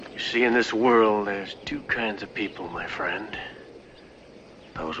See, in this world, there's two kinds of people, my friend.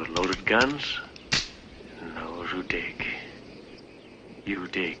 Those with loaded guns, and those who dig. You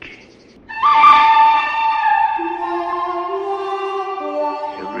dig.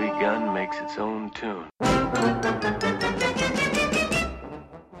 Every gun makes its own tune.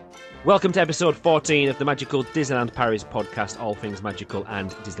 Welcome to episode 14 of the Magical Disneyland Paris podcast, all things magical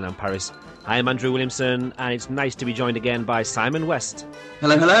and Disneyland Paris. I am Andrew Williamson, and it's nice to be joined again by Simon West.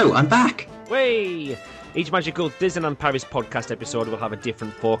 Hello, I'm back. Way! Each Magical Disneyland Paris podcast episode will have a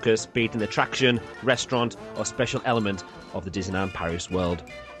different focus, be it an attraction, restaurant, or special element of the Disneyland Paris world.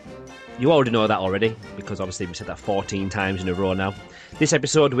 You already know that already, because obviously we've said that 14 times in a row now. This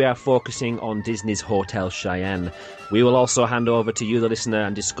episode we are focusing on Disney's Hotel Cheyenne. We will also hand over to you, the listener,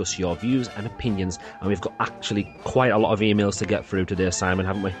 and discuss your views and opinions. And we've got actually quite a lot of emails to get through today, Simon,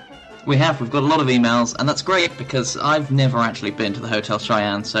 haven't we? We've got a lot of emails, and that's great because I've never actually been to the Hotel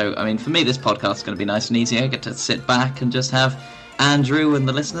Cheyenne. So, I mean, for me, this podcast is going to be nice and easy. I get to sit back and just have Andrew and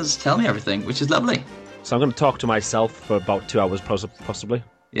the listeners tell me everything, which is lovely. So I'm going to talk to myself for about 2 hours, possibly.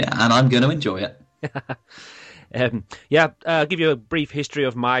 Yeah, and I'm going to enjoy it. I'll give you a brief history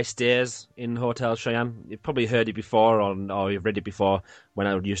of my stays in Hotel Cheyenne. You've probably heard it before, or you've read it before when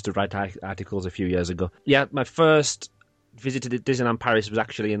I used to write articles a few years ago. Yeah, my first visit to Disneyland Paris was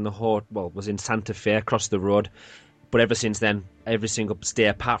actually was in Santa Fe, across the road. But ever since then, every single stay,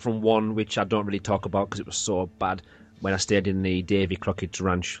 apart from one which I don't really talk about because it was so bad, when I stayed in the Davy Crockett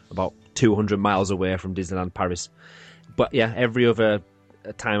Ranch, about 200 miles away from Disneyland Paris. But yeah, every other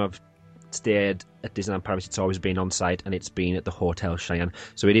time I've stayed at Disneyland Paris, it's always been on site, and it's been at the Hotel Cheyenne.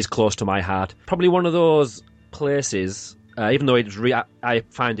 So it is close to my heart. Probably one of those places, even though I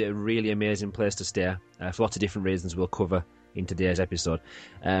find it a really amazing place to stay, for lots of different reasons we'll cover in today's episode.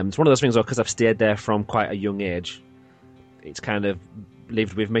 It's one of those things, though, because I've stayed there from quite a young age, it's kind of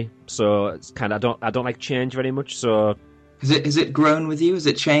lived with me. So it's kind of, I don't like change very much, so... Has it grown with you? Has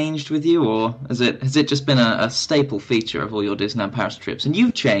it changed with you, or has it just been a staple feature of all your Disneyland Paris trips? And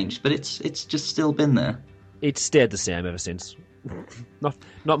you've changed, but it's just still been there. It's stayed the same ever since.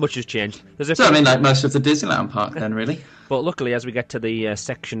 Not much has changed. I mean, like most of the Disneyland park, then, really. But luckily, as we get to the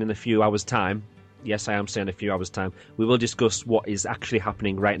section in a few hours' time, yes, I am saying a few hours' time, we will discuss what is actually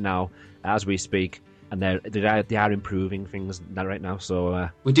happening right now as we speak. And they are improving things right now. So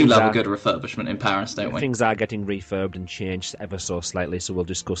we do love a good refurbishment in Paris, don't we? Things are getting refurbed and changed ever so slightly, so we'll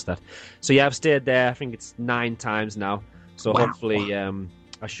discuss that. So yeah, I've stayed there, I think it's 9 times now. So wow. Hopefully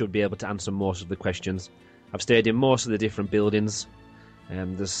I should be able to answer most of the questions. I've stayed in most of the different buildings.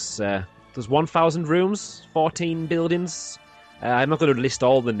 There's 1,000 rooms, 14 buildings. I'm not going to list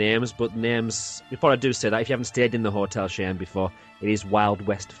all the names, but names, before I do say that, if you haven't stayed in the Hotel Cheyenne before, it is Wild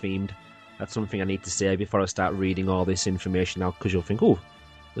West themed. That's something I need to say before I start reading all this information out, because you'll think, oh,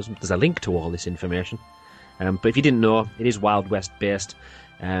 there's a link to all this information. But if you didn't know, it is Wild West based.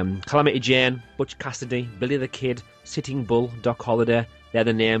 Calamity Jane, Butch Cassidy, Billy the Kid, Sitting Bull, Doc Holliday, they're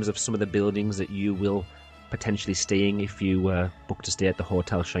the names of some of the buildings that you will potentially stay in if you book to stay at the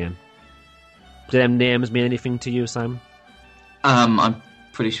Hotel Cheyenne. Do them names mean anything to you, Simon? I'm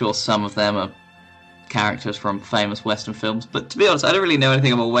pretty sure some of them are characters from famous Western films, but to be honest, I don't really know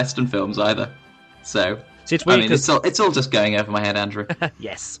anything about Western films either. So it's weird, it's all just going over my head, Andrew.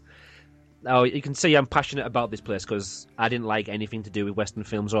 Yes. Oh, you can see I'm passionate about this place because I didn't like anything to do with Western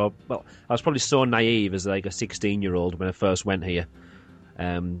films, I was probably so naive as like a 16-year-old when I first went here.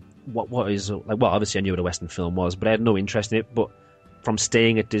 Obviously I knew what a Western film was, but I had no interest in it. But from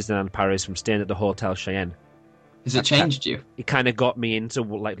staying at Disneyland Paris, from staying at the Hotel Cheyenne, has it changed you? It kind of got me into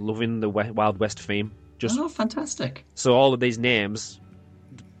like loving the Wild West theme. Oh, fantastic. So all of these names,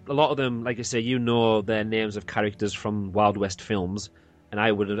 a lot of them, like I say, you know their names of characters from Wild West films, and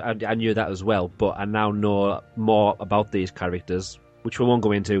I knew that as well, but I now know more about these characters, which we won't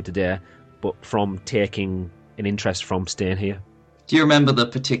go into today, but from taking an interest from staying here. Do you remember the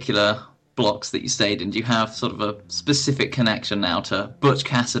particular blocks that you stayed in? Do you have sort of a specific connection now to Butch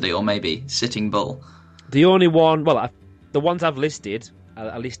Cassidy or maybe Sitting Bull? The only one, the ones I've listed,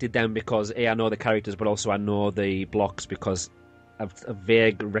 I listed them because I know the characters, but also I know the blocks because I've a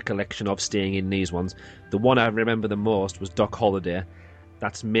vague recollection of staying in these ones. The one I remember the most was Doc Holliday.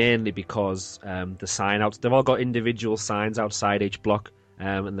 That's mainly because the sign out. They've all got individual signs outside each block,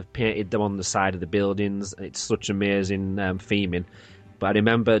 and they've painted them on the side of the buildings. It's such amazing theming. But I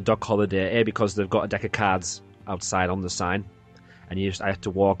remember Doc Holliday, because they've got a deck of cards outside on the sign, and I had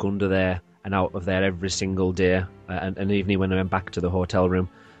to walk under there and out of there every single day, and an evening when I went back to the hotel room.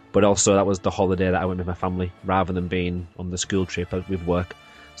 But also that was the holiday that I went with my family, rather than being on the school trip with work.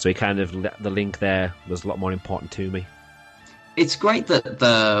 So he kind of, the link there was a lot more important to me. It's great that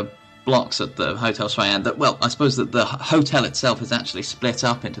the blocks at the Hotel Cheyenne, I suppose that the hotel itself is actually split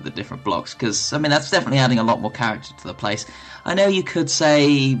up into the different blocks, because, I mean, that's definitely adding a lot more character to the place. I know you could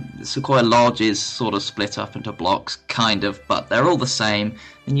say Sequoia Lodge is sort of split up into blocks, kind of, but they're all the same.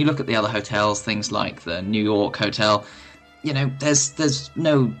 And you look at the other hotels, things like the New York Hotel, you know, there's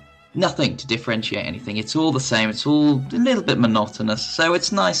nothing to differentiate anything. It's all the same. It's all a little bit monotonous. So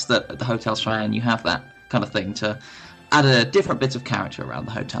it's nice that at the Hotel Cheyenne you have that kind of thing to add a different bits of character around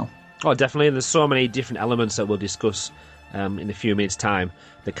the hotel. Oh, definitely. There's so many different elements that we'll discuss in a few minutes' time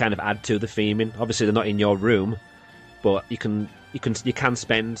that kind of add to the theming. Obviously, they're not in your room, but you can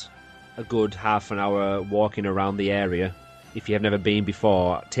spend a good half an hour walking around the area if you have never been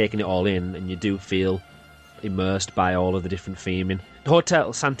before, taking it all in, and you do feel immersed by all of the different theming.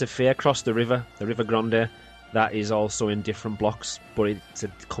 Hotel Santa Fe across the River Grande, that is also in different blocks, but it's a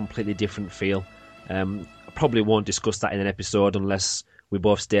completely different feel. I probably won't discuss that in an episode unless we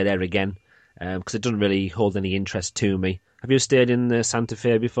both stay there again, because it doesn't really hold any interest to me. Have you stayed in Santa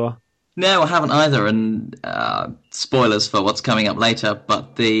Fe before? No, I haven't either, and spoilers for what's coming up later,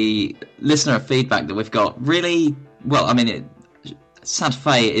 but the listener feedback that we've got really, Santa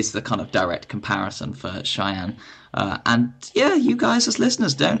Fe is the kind of direct comparison for Cheyenne. And yeah, you guys as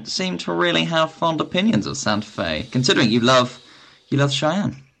listeners don't seem to really have fond opinions of Santa Fe, considering you love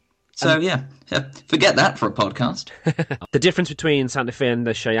Cheyenne. So yeah, forget that for a podcast. The difference between Santa Fe and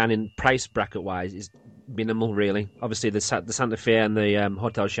the Cheyenne in price bracket wise is minimal, really. Obviously, the Santa Fe and the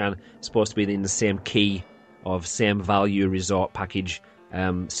Hotel Cheyenne are supposed to be in the same key of same value resort package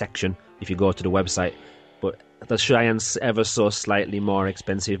section if you go to the website. But the Cheyenne's ever so slightly more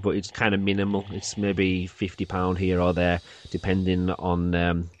expensive, but it's kind of minimal. It's maybe £50 here or there, depending on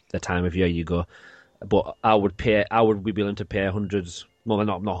the time of year you go. But I would be willing to pay hundreds. Well,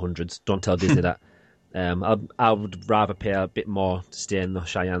 not hundreds. Don't tell Disney that. I would rather pay a bit more to stay in the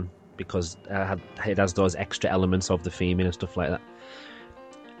Cheyenne because it has those extra elements of the theming and stuff like that.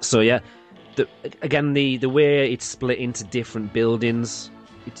 So yeah, the way it's split into different buildings,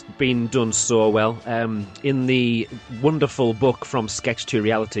 it's been done so well. In the wonderful book From Sketch to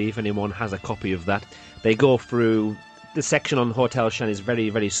Reality, if anyone has a copy of that, they go through. The section on Hotel Cheyenne is very,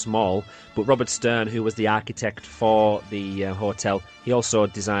 very small, but Robert Stern, who was the architect for the hotel, he also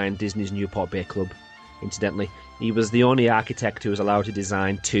designed Disney's Newport Bay Club, incidentally. He was the only architect who was allowed to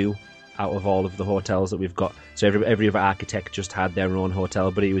design 2 out of all of the hotels that we've got. So every other architect just had their own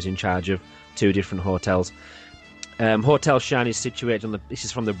hotel, but he was in charge of 2 different hotels. Hotel Cheyenne is situated this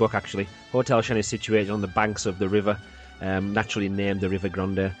is from the book, actually. Hotel Cheyenne is situated on the banks of the river, naturally named the River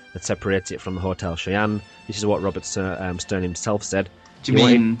Grande, that separates it from the Hotel Cheyenne. This is what Robert Stern himself said. Do you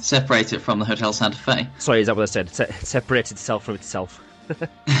mean separate it from the Hotel Santa Fe? Sorry, is that what I said? Separate itself from itself.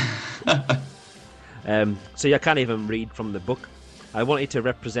 So you can't even read from the book. I wanted to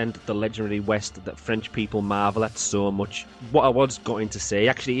represent the legendary West that French people marvel at so much. What I was going to say,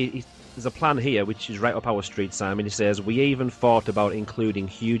 actually, there's a plan here which is right up our street, Simon. He says, we even thought about including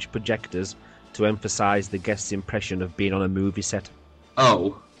huge projectors to emphasise the guest's impression of being on a movie set.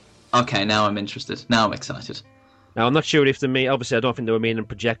 Oh, okay, now I'm interested. Now I'm excited. Now, I'm not sure if obviously I don't think they were meaning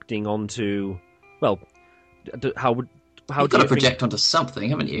projecting onto, well, how You've got to project onto something,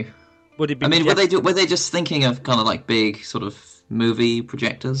 haven't you? Would it be? I mean, were they just thinking of kind of like big sort of movie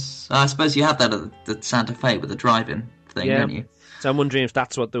projectors? I suppose you have that at the Santa Fe with the drive-in thing, don't you? So I'm wondering if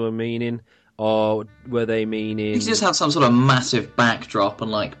that's what they were meaning, or were they meaning... You could just have some sort of massive backdrop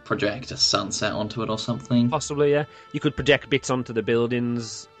and like project a sunset onto it or something. Possibly, yeah. You could project bits onto the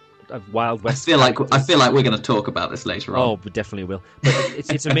buildings of Wild West. I feel like we're going to talk about this later on. Oh, we definitely will. But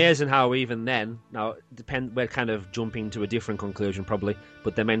it's amazing how even then, now we're kind of jumping to a different conclusion probably,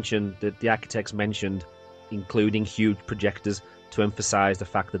 but they mentioned that the architects mentioned including huge projectors to emphasise the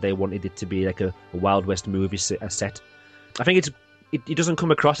fact that they wanted it to be like a Wild West movie set. I think it doesn't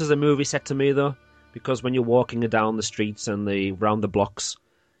come across as a movie set to me though, because when you're walking down the streets and around the blocks,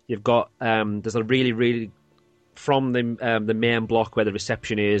 you've got there's a really, really, from the main block where the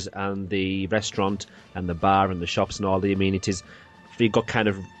reception is and the restaurant and the bar and the shops and all the amenities, you've got kind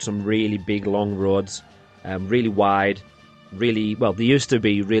of some really big long roads, really wide, really, well, they used to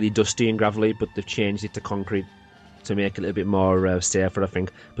be really dusty and gravelly, but they've changed it to concrete to make it a little bit more safer, I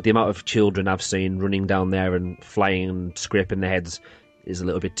think. But the amount of children I've seen running down there and flying and scraping their heads is a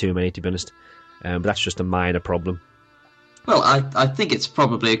little bit too many, to be honest. But that's just a minor problem. Well, I think it's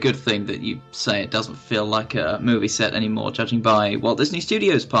probably a good thing that you say it doesn't feel like a movie set anymore, judging by Walt Disney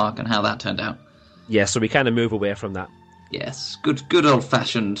Studios Park and how that turned out. Yeah, so we kind of move away from that. Yes, good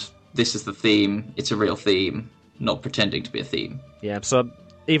old-fashioned, this is the theme, it's a real theme, not pretending to be a theme. Yeah, so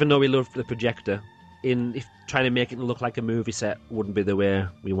even though we love the projector, if trying to make it look like a movie set wouldn't be the way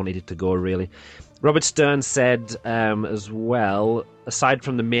we wanted it to go, really. Robert Stern said as well, aside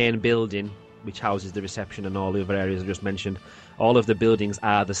from the main building, which houses the reception and all the other areas I just mentioned, all of the buildings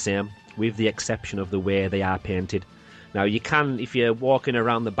are the same, with the exception of the way they are painted. Now, you can, if you're walking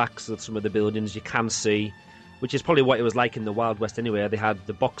around the backs of some of the buildings, you can see, which is probably what it was like in the Wild West anyway, they had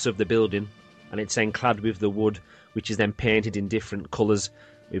the box of the building, and it's then clad with the wood, which is then painted in different colours,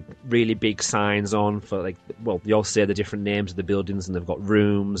 with really big signs on for, like, well, they all say the different names of the buildings, and they've got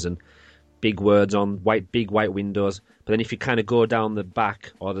rooms and big words on big white windows. But then if you kind of go down the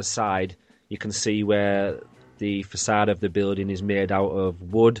back or the side, you can see where the facade of the building is made out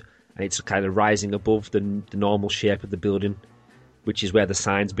of wood, and it's kind of rising above the normal shape of the building, which is where the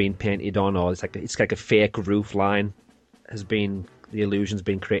sign's been painted on, or it's like a fake roof line the illusion's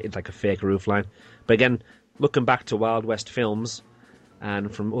been created like a fake roof line. But again, looking back to Wild West films,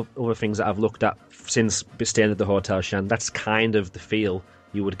 and from other things that I've looked at since staying at the Hotel Cheyenne, that's kind of the feel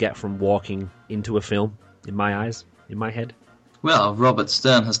you would get from walking into a film, in my eyes, in my head. Well, Robert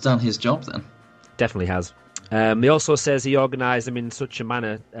Stern has done his job then. Definitely has. He also says he organised them in such a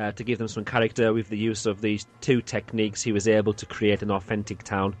manner to give them some character. With the use of these two techniques, he was able to create an authentic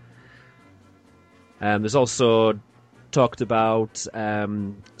town. There's also talked about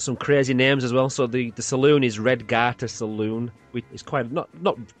some crazy names as well. So the saloon is Red Garter Saloon, which is quite not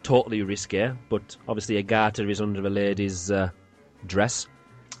totally risque, but obviously a garter is under a lady's dress.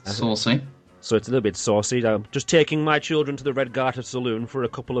 Saucy. So it's a little bit saucy. Just taking my children to the Red Garter Saloon for a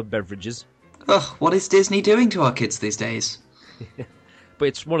couple of beverages. Ugh, what is Disney doing to our kids these days? But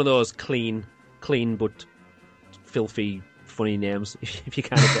it's one of those clean but filthy, funny names, if you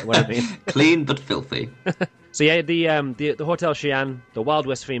kind of get what I mean. Clean but filthy. So yeah, the Hotel Cheyenne, the Wild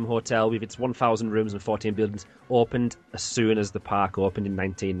West theme hotel with its 1,000 rooms and 14 buildings, opened as soon as the park opened in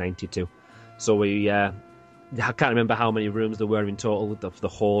 1992. So I can't remember how many rooms there were in total of the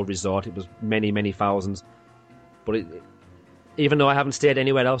whole resort. It was many, many thousands. But even though I haven't stayed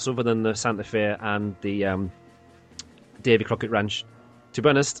anywhere else other than the Santa Fe and the Davy Crockett Ranch, to be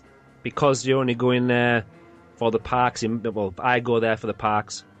honest, because you're only going there for the parks, I go there for the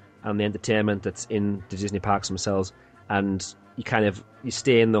parks and the entertainment that's in the Disney parks themselves, and you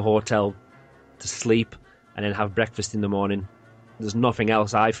stay in the hotel to sleep and then have breakfast in the morning. There's nothing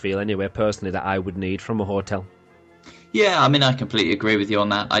else, I feel anyway, personally, that I would need from a hotel. Yeah, I mean, I completely agree with you on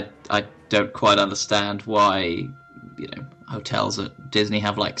that. I don't quite understand why, hotels at Disney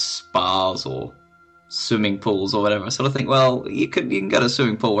have like spas or swimming pools or whatever. I sort of think, well, you can go to a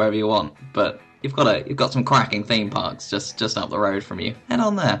swimming pool wherever you want, but you've got some cracking theme parks just up the road from you. Head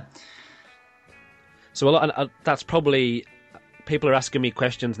on there. So that's probably, people are asking me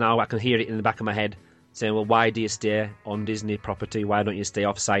questions now. I can hear it in the back of my head saying, well, why do you stay on Disney property? Why don't you stay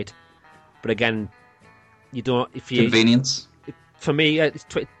off-site? But again, you don't... Convenience. For me, it's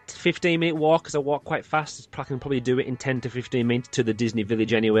 15-minute walk, because I walk quite fast. I can probably do it in 10 to 15 minutes to the Disney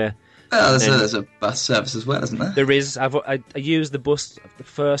Village anywhere. Well, there's a bus service as well, isn't there? There is. I used the bus,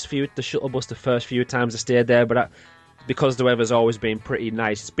 the shuttle bus, the first few times I stayed there, but because the weather's always been pretty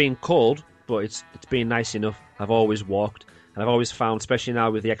nice. It's been cold, but it's been nice enough. I've always walked, and I've always found, especially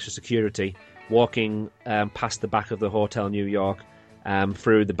now with the extra security, walking past the back of the Hotel New York,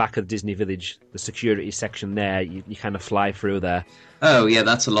 through the back of Disney Village, the security section there, you kind of fly through there. Oh yeah,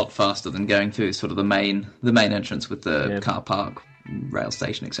 that's a lot faster than going through sort of the main entrance with the car park, rail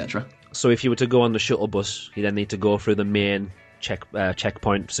station, etc. So if you were to go on the shuttle bus, you then need to go through the main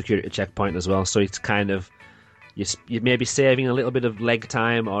security checkpoint as well. So it's kind of, you may be saving a little bit of leg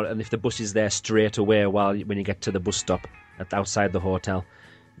time, and if the bus is there straight away when you get to the bus stop outside the hotel,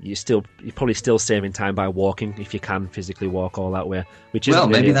 you're probably still saving time by walking, if you can physically walk all that way.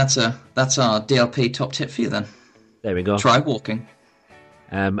 Maybe that's our DLP top tip for you then. There we go. Try walking.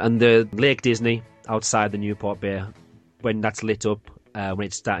 And the Lake Disney outside the Newport Bay, when that's lit up, when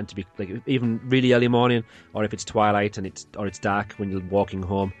it's starting to be like even really early morning, or if it's twilight and it's dark when you're walking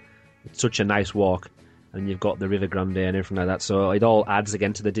home, it's such a nice walk. And you've got the River Grande and everything like that, so it all adds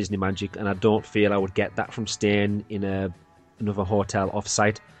again to the Disney magic. And I don't feel I would get that from staying in another hotel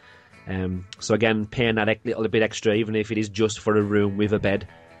off-site. So again, paying that little bit extra, even if it is just for a room with a bed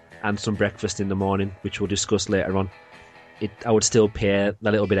and some breakfast in the morning, which we'll discuss later on, I would still pay a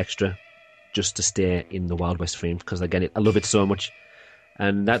little bit extra just to stay in the Wild West theme, because again, I love it so much.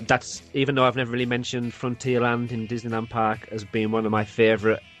 And that's, even though I've never really mentioned Frontierland in Disneyland Park as being one of my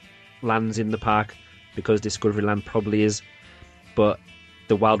favourite lands in the park, because Discoveryland probably is, but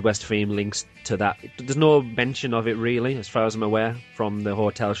the Wild West theme links to that. There's no mention of it really, as far as I'm aware, from the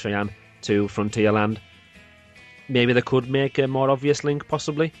Hotel Cheyenne to Frontierland. Maybe they could make a more obvious link,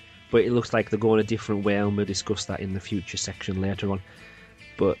 possibly, but it looks like they're going a different way, and we'll discuss that in the future section later on.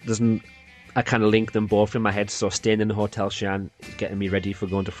 But I kind of link them both in my head, so staying in the Hotel Cheyenne is getting me ready for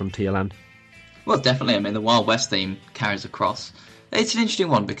going to Frontierland. Well, definitely. I mean, the Wild West theme carries across. It's an interesting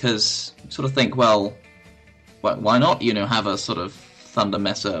one because you sort of think, well, why not, have a sort of Thunder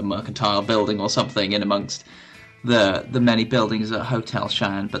Mesa mercantile building or something in amongst the many buildings at Hotel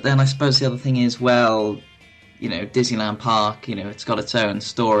Cheyenne. But then I suppose the other thing is, well, Disneyland Park, it's got its own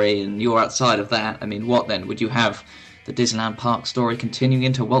story, and you're outside of that. I mean, what then? Would you have the Disneyland Park story continuing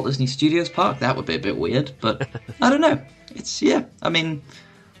into Walt Disney Studios Park? That would be a bit weird, but I don't know. I mean,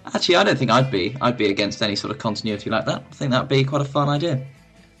 actually, I don't think I'd be against any sort of continuity like that. I think that'd be quite a fun idea.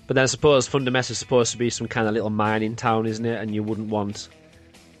 But then I suppose Thunder Mesa is supposed to be some kind of little mining town, isn't it? And you wouldn't want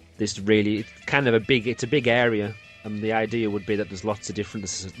this really... It's kind of a big area, and the idea would be that there's lots of different...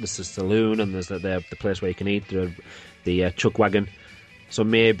 There's a saloon, and there's the place where you can eat, the chuck wagon. So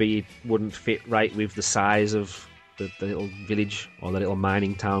maybe it wouldn't fit right with the size of the little village or the little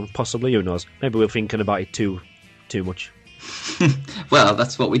mining town. Possibly, who knows? Maybe we're thinking about it too much. Well,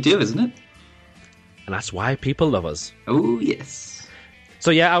 that's what we do, isn't it? And that's why people love us. Oh, yes. So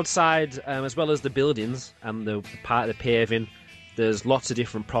yeah, outside, as well as the buildings and the part of the paving, there's lots of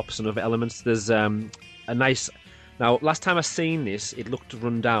different props and other elements. There's a nice... Now, last time I seen this, it looked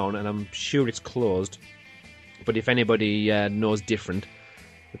run down, and I'm sure it's closed. But if anybody knows different,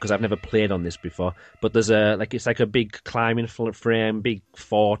 because I've never played on this before, but there's it's like a big climbing frame, big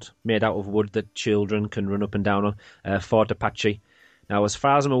fort made out of wood that children can run up and down on, Fort Apache. Now, as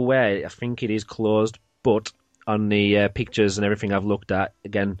far as I'm aware, I think it is closed, but on the pictures and everything I've looked at,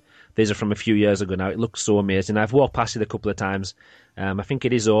 again, these are from a few years ago now, it looks so amazing. I've walked past it a couple of times. I think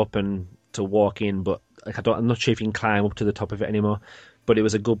it is open to walk in, but I'm not sure if you can climb up to the top of it anymore. But it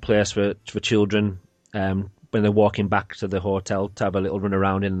was a good place for children, when they're walking back to the hotel, to have a little run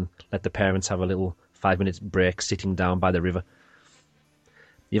around and let the parents have a little 5-minute break sitting down by the river.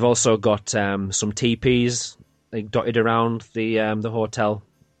 You've also got some teepees dotted around the hotel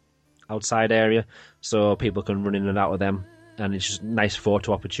outside area, so people can run in and out of them, and it's just nice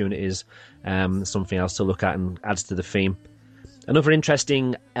photo opportunities, something else to look at and adds to the theme. Another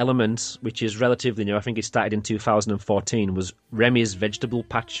interesting element, which is relatively new, I think it started in 2014, was Remy's Vegetable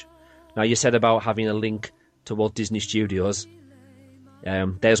Patch. Now, you said about having a link to Walt Disney Studios.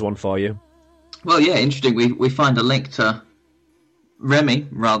 There's one for you. Well, yeah, interesting. We find a link to Remy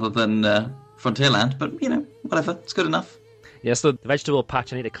rather than Frontierland, but, whatever. It's good enough. Yeah, so the vegetable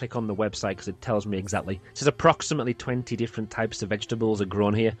patch, I need to click on the website because it tells me exactly. It says approximately 20 different types of vegetables are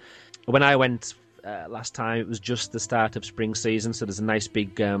grown here. When I went last time, it was just the start of spring season, so there's a nice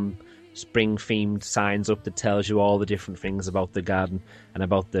big spring-themed signs up that tells you all the different things about the garden and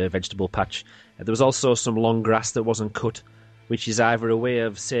about the vegetable patch. There was also some long grass that wasn't cut, which is either a way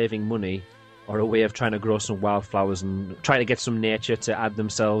of saving money or a way of trying to grow some wildflowers and trying to get some nature to add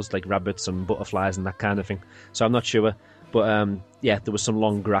themselves, like rabbits and butterflies and that kind of thing. So I'm not sure. But yeah, there was some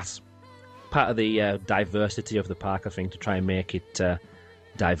long grass. Part of the diversity of the park, I think, to try and make it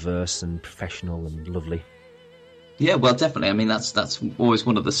diverse and professional and lovely. Yeah, well, definitely. I mean, that's always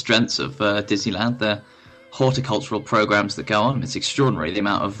one of the strengths of Disneyland, the horticultural programs that go on. It's extraordinary, the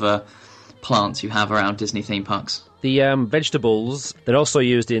amount of plants you have around Disney theme parks. The vegetables, they're also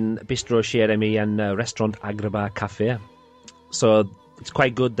used in Bistro Chez Remy and Restaurant Agrabah Cafe. So it's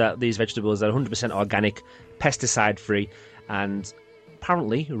quite good that these vegetables are 100% organic, pesticide-free, and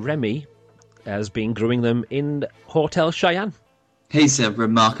apparently Remy has been growing them in Hotel Cheyenne. He's a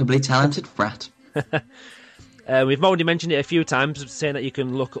remarkably talented brat. We've already mentioned it a few times, saying that you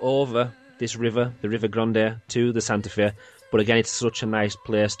can look over this river, the River Grande, to the Santa Fe. But again, it's such a nice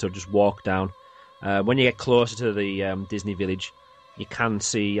place to just walk down. When you get closer to the Disney Village, you can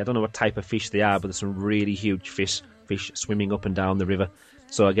see, I don't know what type of fish they are, but there's some really huge fish swimming up and down the river.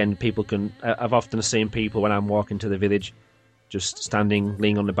 So again, people can... I've often seen people when I'm walking to the village, just standing,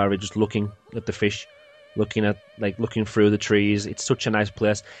 leaning on the barrier, just looking at the fish, looking through the trees. It's such a nice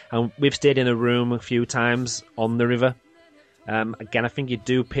place. And we've stayed in a room a few times on the river. Again, I think you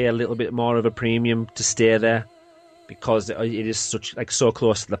do pay a little bit more of a premium to stay there, because it is so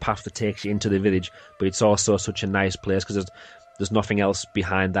close to the path that takes you into the village, but it's also such a nice place because there's nothing else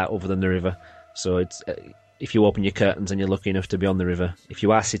behind that other than the river. So it's if you open your curtains and you're lucky enough to be on the river, if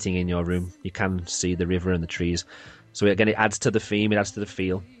you are sitting in your room, you can see the river and the trees. So again, it adds to the theme, it adds to the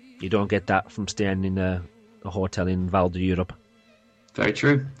feel. You don't get that from staying in a hotel in Val d'Europe. Very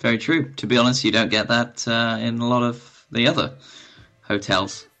true, very true. To be honest, you don't get that in a lot of the other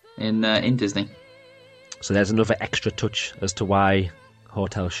hotels in Disney. So there's another extra touch as to why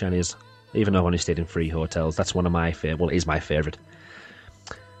Hotel Cheyenne is, even though I've only stayed in 3 hotels, that's one of my favourite. Well, it is my favourite.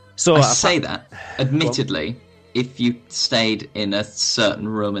 So I say that, admittedly, if you stayed in a certain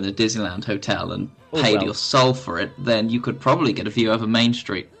room in a Disneyland hotel and paid your soul for it, then you could probably get a view over Main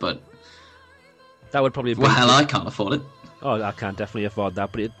Street, but... That would probably be... Well, I can't afford it. Oh, I can't definitely afford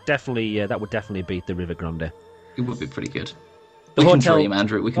that, but it definitely that would definitely beat the River Grande. It would be pretty good. The we hotel... can dream,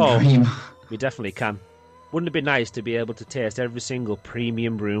 Andrew, we can dream. We definitely can. Wouldn't it be nice to be able to taste every single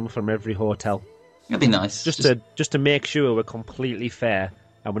premium room from every hotel? It'd be nice. Just to make sure we're completely fair,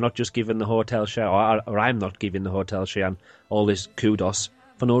 and we're not just giving the Hotel Cheyenne, or I'm not giving the Hotel Cheyenne all this kudos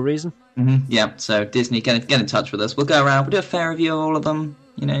for no reason. Mm-hmm. Yeah, so Disney, get in touch with us. We'll go around, we'll do a fair review of all of them,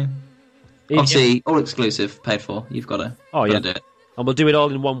 you know. Obviously, all exclusive, paid for. You've got to do it. And we'll do it all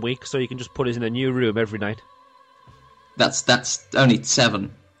in 1 week, so you can just put us in a new room every night. That's only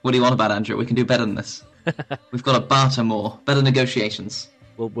 7. What do you want about, Andrew? We can do better than this. We've got to barter more. Better negotiations.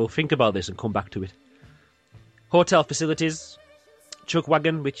 We'll think about this and come back to it. Hotel facilities.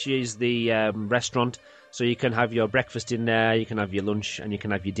 Chuckwagon, which is the restaurant, so you can have your breakfast in there, you can have your lunch, and you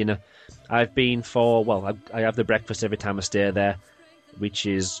can have your dinner. I've been I have the breakfast every time I stay there, which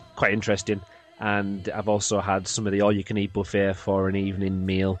is quite interesting, and I've also had some of the all-you-can-eat buffet for an evening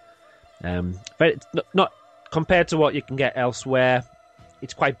meal. But it's not compared to what you can get elsewhere.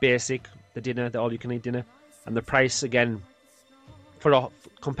 It's quite basic, the all-you-can-eat dinner, and the price, again,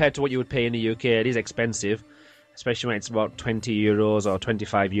 compared to what you would pay in the UK, it is expensive, especially when it's about €20 or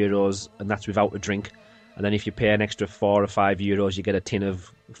 €25, and that's without a drink. And then if you pay an extra €4 or €5, you get a tin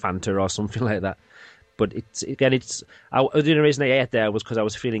of Fanta or something like that. But the only reason I ate there was because I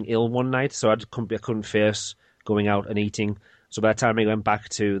was feeling ill one night, so I couldn't face going out and eating. So by the time I went back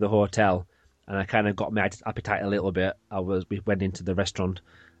to the hotel, and I kind of got my appetite a little bit, we went into the restaurant.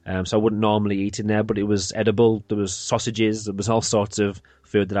 So I wouldn't normally eat in there, but it was edible. There was sausages, there was all sorts of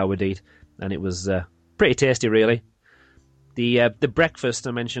food that I would eat, and it was pretty tasty, really. The breakfast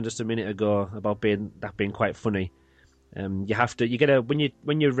I mentioned just a minute ago about being quite funny. When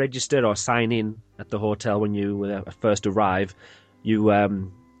you register or sign in at the hotel when you first arrive,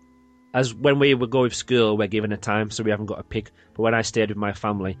 as when we would go with school, we're given a time, so we haven't got a pick. But when I stayed with my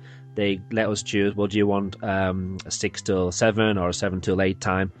family, they let us choose. Well, do you want a 6 till 7 or a 7 till 8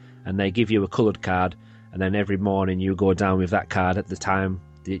 time? And they give you a coloured card, and then every morning you go down with that card at the time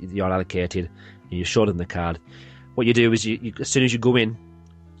that you're allocated, and you show them the card. What you do is, you as soon as you go in,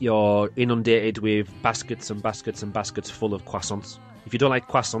 you're inundated with baskets and baskets and baskets full of croissants. If you don't like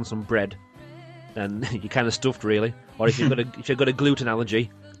croissants and bread, then you're kind of stuffed, really. Or if you've got a gluten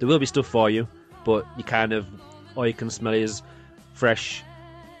allergy, there will be stuff for you, but all you can smell is fresh,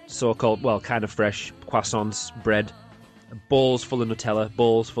 kind of fresh croissants, bread, bowls full of Nutella,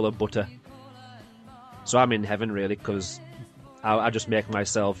 bowls full of butter. So I'm in heaven, really, because I just make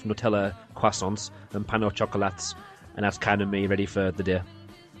myself Nutella croissants and pan au chocolates, and that's kind of me ready for the day.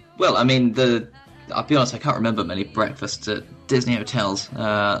 Well, I mean, I'll be honest, I can't remember many breakfasts at Disney hotels.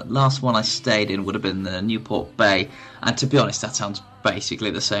 Last one I stayed in would have been the Newport Bay, and to be honest, that sounds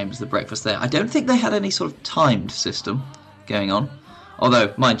basically the same as the breakfast there. I don't think they had any sort of timed system going on.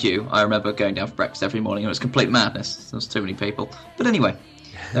 Although, mind you, I remember going down for breakfast every morning, and it was complete madness. There was too many people. But anyway,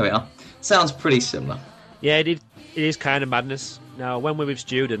 there we are. Sounds pretty similar. Yeah, it is kind of madness. Now, when we're with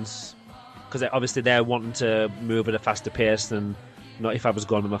students, because obviously they're wanting to move at a faster pace than, not if I was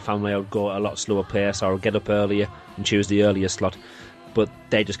going with my family, I would go at a lot slower pace, or I would get up earlier and choose the earlier slot. But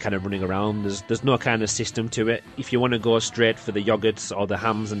they're just kind of running around. There's no kind of system to it. If you want to go straight for the yogurts or the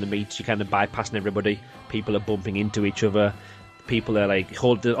hams and the meats, you're kind of bypassing everybody. People are bumping into each other. People are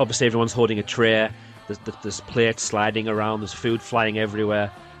obviously everyone's holding a tray. There's plates sliding around. There's food flying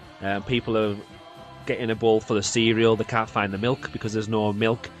everywhere. People are getting a bowl full of cereal. They can't find the milk because there's no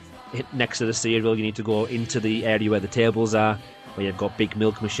milk next to the cereal. You need to go into the area where the tables are, where you've got big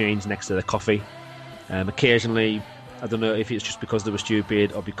milk machines next to the coffee. Occasionally, I don't know if it's just because they were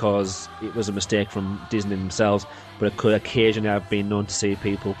stupid or because it was a mistake from Disney themselves, but occasionally I've been known to see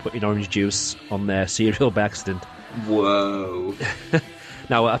people putting orange juice on their cereal by accident. Whoa.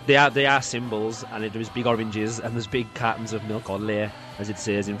 Now, they are symbols, and there's big oranges, and there's big cartons of milk, or lait, as it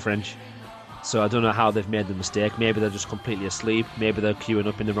says in French. So I don't know how they've made the mistake. Maybe they're just completely asleep. Maybe they're queuing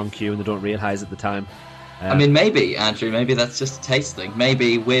up in the wrong queue and they don't realise at the time. I mean, maybe, Andrew, maybe that's just a taste thing.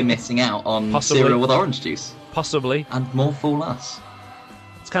 Maybe we're missing out on cereal with orange juice. Possibly. And more fool us.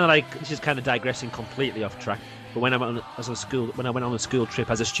 It's kind of like, this is kind of digressing completely off track, but when I went on a school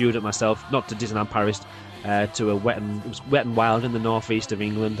trip as a student myself, not to Disneyland Paris, to it was Wet and Wild in the northeast of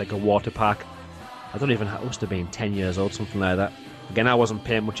England, like a water park. I must have been 10 years old, something like that. Again, I wasn't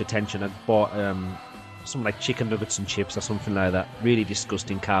paying much attention. I bought something like chicken nuggets and chips or something like that. Really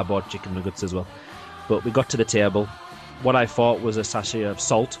disgusting cardboard chicken nuggets as well. But we got to the table, what I thought was a sachet of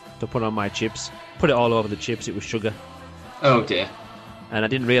salt to put on my chips. Put it all over the chips. It was sugar. Oh dear. And I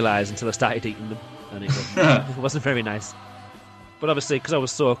didn't realise until I started eating them, and it wasn't very nice. But obviously, because I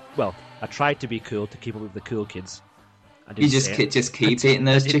was I tried to be cool to keep up with the cool kids. You just keep eating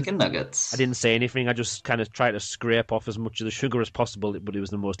those chicken nuggets. I didn't say anything. I just kind of tried to scrape off as much of the sugar as possible, but it was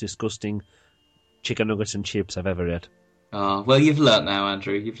the most disgusting chicken nuggets and chips I've ever had. Oh, well, you've learnt now,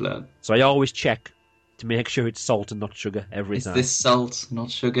 Andrew. You've learnt. So I always check to make sure it's salt and not sugar every time. Is this salt,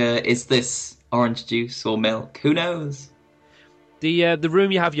 not sugar? Is this orange juice or milk? Who knows? The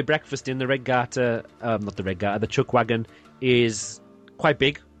room you have your breakfast in, the Chuck Wagon, is quite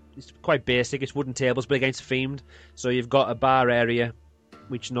big. It's quite basic. It's wooden tables, but against themed. So you've got a bar area,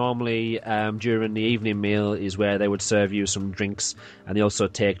 which normally during the evening meal is where they would serve you some drinks, and they also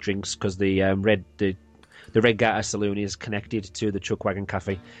take drinks because the Red Garter Saloon is connected to the Chuck Wagon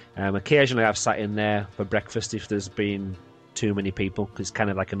Cafe. Occasionally I've sat in there for breakfast if there's been too many people, because it's kind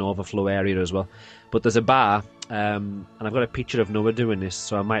of like an overflow area as well. But there's a bar, and I've got a picture of Noah doing this,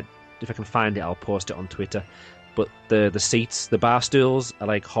 so I might, if I can find it, I'll post it on Twitter. But the seats, the bar stools, are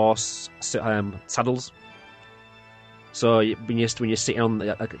like horse saddles. So when you're sitting on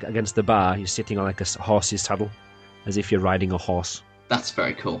against the bar, you're sitting on like a horse's saddle, as if you're riding a horse. That's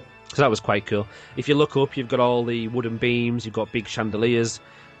very cool. So that was quite cool. If you look up, you've got all the wooden beams, you've got big chandeliers,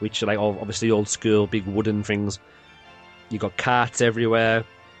 which are like obviously old school, big wooden things. You've got carts everywhere.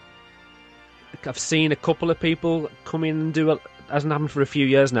 I've seen a couple of people come in and do it. Hasn't happened for a few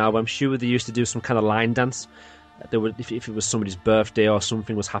years now, but I'm sure they used to do some kind of line dance. They would, if it was somebody's birthday or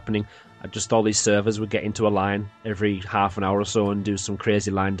something was happening, just all these servers would get into a line every half an hour or so and do some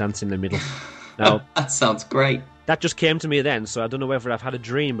crazy line dance in the middle. Now that sounds great. That just came to me then, so I don't know whether I've had a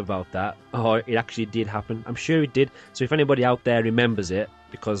dream about that or it actually did happen. I'm sure it did. So if anybody out there remembers it,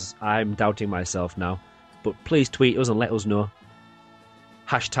 because I'm doubting myself now, but please tweet us and let us know.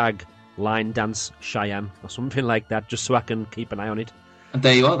 Hashtag Line Dance Cheyenne or something like that, just so I can keep an eye on it. And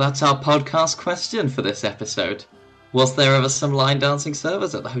there you are, that's our podcast question for this episode. Was there ever some line dancing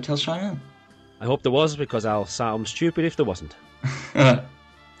servers at the Hotel Cheyenne? I hope there was, because I'll sound stupid if there wasn't. The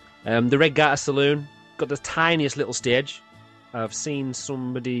Red Garter Saloon got the tiniest little stage. I've seen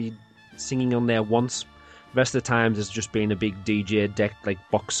somebody singing on there once. The rest of the times it's just been a big DJ deck, like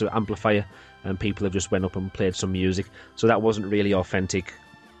box amplifier, and people have just went up and played some music. So that wasn't really authentic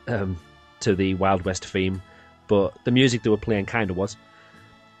to the Wild West theme, but the music they were playing kind of was.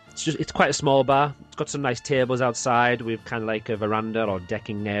 It's quite a small bar. It's got some nice tables outside with kind of like a veranda or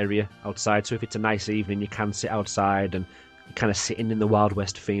decking area outside. So if it's a nice evening, you can sit outside and you're kind of sitting in the Wild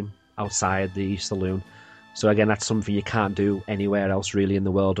West theme outside the saloon. So again, that's something you can't do anywhere else really in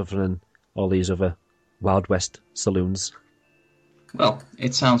the world other than all these other Wild West saloons. Well,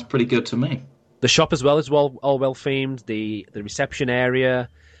 it sounds pretty good to me. The shop as well is all well themed. The reception area,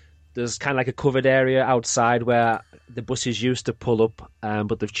 there's kind of like a covered area outside where the buses used to pull up,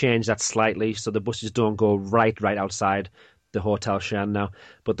 but they've changed that slightly, so the buses don't go right outside the Hotel Cheyenne now.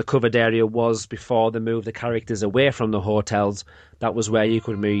 But the covered area was before they moved the characters away from the hotels. That was where you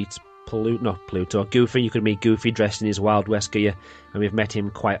could meet Goofy. You could meet Goofy dressed in his Wild West gear, and we've met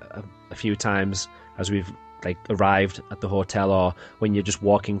him quite a few times as we've arrived at the hotel, or when you're just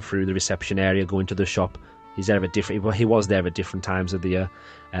walking through the reception area going to the shop. He was there at different times of the year,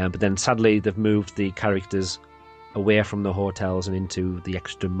 but then sadly they've moved the characters away from the hotels and into the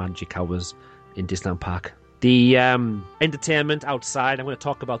extra magic hours in Disneyland Park. The entertainment outside, I'm going to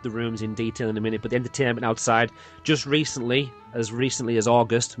talk about the rooms in detail in a minute, but the entertainment outside, just recently as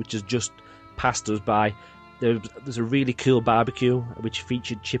August, which has just passed us by, there's a really cool barbecue which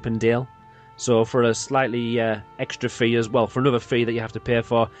featured Chip and Dale. So for a slightly extra fee as well, for another fee that you have to pay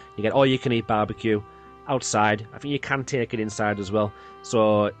for, you get all-you-can-eat barbecue outside. I think you can take it inside as well.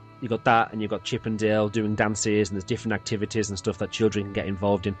 So you got that, and you've got Chip and Dale doing dances, and there's different activities and stuff that children can get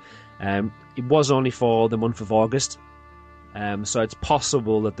involved in. It was only for the month of August, so it's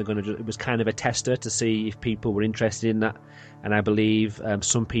possible that they're going to. It was kind of a tester to see if people were interested in that, and I believe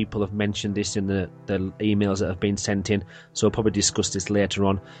some people have mentioned this in the emails that have been sent in. So we'll probably discuss this later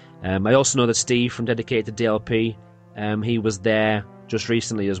on. I also know that Steve from Dedicated DLP, he was there just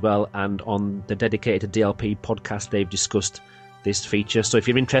recently as well, and on the Dedicated DLP podcast they've discussed this feature. So if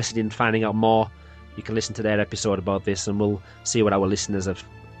you're interested in finding out more, you can listen to their episode about this, and we'll see what our listeners have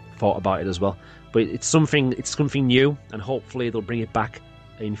thought about it as well. But it's something new, and hopefully they'll bring it back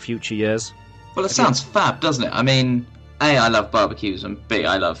in future years. Well, it sounds fab, doesn't it? I mean, A, I love barbecues, and B,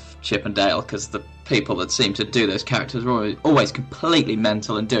 I love Chip and Dale, because the people that seem to do those characters are always completely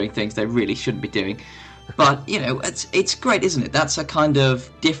mental and doing things they really shouldn't be doing. But, you know, it's great, isn't it? That's a kind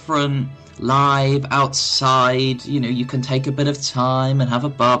of different live outside. You know, you can take a bit of time and have a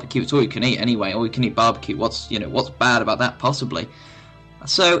barbecue. It's all you can eat anyway. All you can eat barbecue. What's bad about that possibly?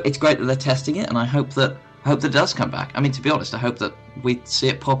 So it's great that they're testing it, and I hope that it does come back. I mean, to be honest, I hope that we see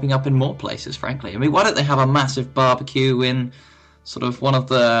it popping up in more places, frankly. I mean, why don't they have a massive barbecue in sort of one of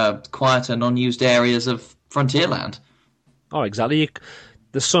the quieter, non-used areas of Frontierland? Oh, exactly.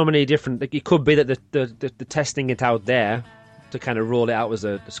 There's so many different... It could be that they're testing it out there to kind of roll it out as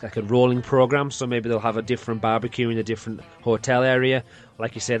like a rolling program. So maybe they'll have a different barbecue in a different hotel area.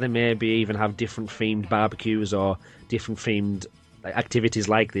 Like you said, they maybe even have different themed barbecues or different themed activities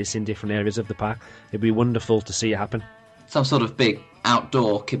like this in different areas of the park. It'd be wonderful to see it happen. Some sort of big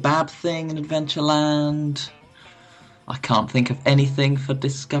outdoor kebab thing in Adventureland. I can't think of anything for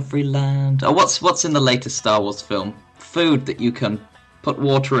Discoveryland. Oh, what's in the latest Star Wars film? Food that you can put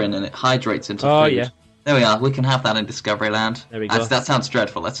water in and it hydrates into food. Oh, yeah. There we are. We can have that in Discoveryland. There we go. That sounds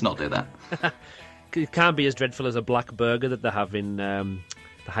dreadful. Let's not do that. It can't be as dreadful as a black burger that they have in the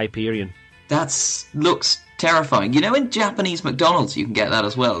Hyperion. That looks terrifying. You know, in Japanese McDonald's you can get that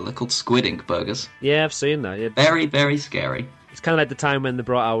as well. They're called squid ink burgers. Yeah, I've seen that. Yeah. Very, very scary. It's kind of like the time when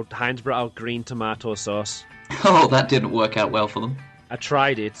Heinz brought out green tomato sauce. Oh, that didn't work out well for them. I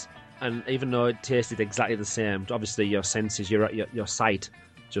tried it, and even though it tasted exactly the same, obviously your senses, your sight,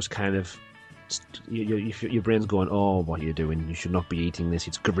 just kind of... Your brain's going, oh, what are you doing? You should not be eating this.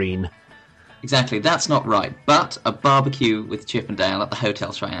 It's green. Exactly, that's not right. But a barbecue with Chip and Dale at the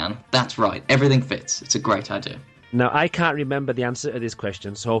Hotel Cheyenne, that's right. Everything fits. It's a great idea. Now, I can't remember the answer to this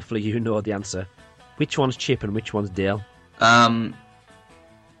question, so hopefully you know the answer. Which one's Chip and which one's Dale? I'm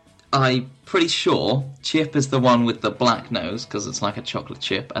pretty sure Chip is the one with the black nose, because it's like a chocolate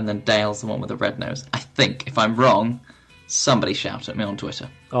chip, and then Dale's the one with the red nose. I think. If I'm wrong, somebody shout at me on Twitter.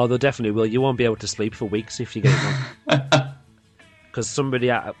 Oh, they definitely will. You won't be able to sleep for weeks if you get it wrong. Because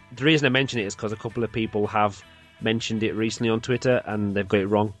the reason I mention it is because a couple of people have mentioned it recently on Twitter and they've got it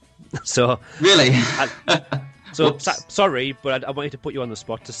wrong. So really, sorry, but I wanted to put you on the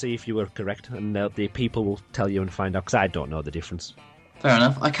spot to see if you were correct, and the people will tell you and find out because I don't know the difference. Fair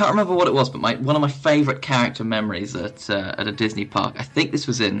enough. I can't remember what it was, but one of my favourite character memories at a Disney park. I think it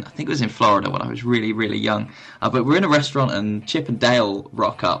was in Florida when I was really, really young. But we're in a restaurant and Chip and Dale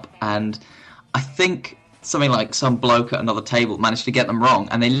rock up, and I think something like some bloke at another table managed to get them wrong,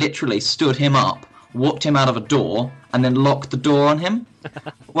 and they literally stood him up, walked him out of a door, and then locked the door on him.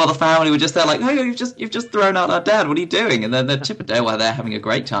 While the family were just there like, oh, you've just thrown out our dad, what are you doing? And then the Chip and Dale were there having a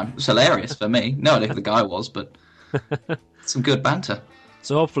great time. It was hilarious for me. No idea who the guy was, but some good banter.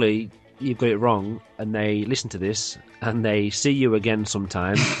 So hopefully you've got it wrong, and they listen to this, and they see you again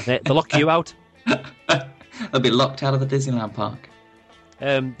sometime. They'll lock you out. They'll be locked out of the Disneyland park.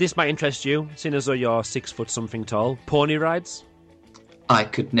 This might interest you, seeing as though you're 6 foot something tall. Pony rides. I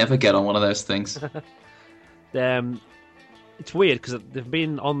could never get on one of those things. It's weird because they've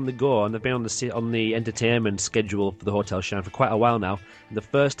been on the go and they've been on the entertainment schedule for the Hotel Cheyenne for quite a while now. And the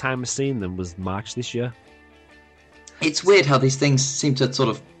first time I've seen them was March this year. It's weird how these things seem to sort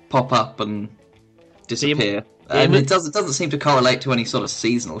of pop up and disappear. And it doesn't seem to correlate to any sort of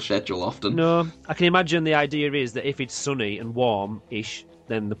seasonal schedule often. No, I can imagine the idea is that if it's sunny and warm-ish,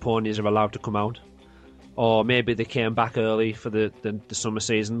 then the ponies are allowed to come out. Or maybe they came back early for the summer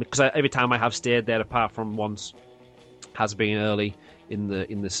season. Because every time I have stayed there, apart from once, has been early in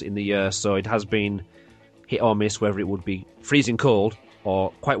the year. So it has been hit or miss, whether it would be freezing cold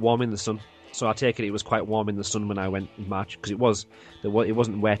or quite warm in the sun. So I take it was quite warm in the sun when I went in March, because it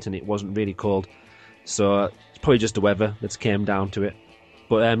wasn't wet and it wasn't really cold. So it's probably just the weather that's came down to it.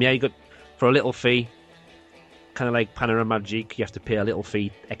 But you got, for a little fee, kind of like Panorama Magique, you have to pay a little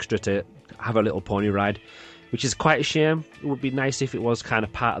fee extra to have a little pony ride, which is quite a shame. It would be nice if it was kind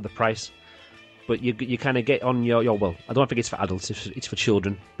of part of the price. But you kind of get on your well, I don't think it's for adults, it's for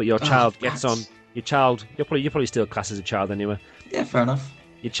children. But your child gets on, you're probably still classed as a child anyway. Yeah, fair enough.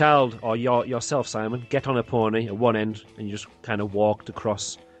 Your child, or yourself, Simon, get on a pony at one end and you just kind of walked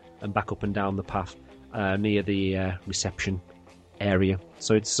across and back up and down the path near the reception area.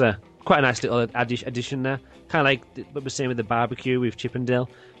 So it's quite a nice little addition there. Kind of like what we're saying with the barbecue with Chip and Dale.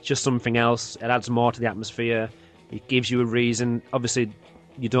 It's just something else. It adds more to the atmosphere. It gives you a reason. Obviously,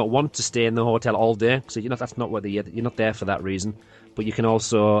 you don't want to stay in the hotel all day, so that's not what you're not there for that reason. But you can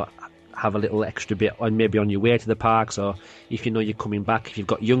also have a little extra bit on maybe on your way to the parks, or if you know you're coming back, if you've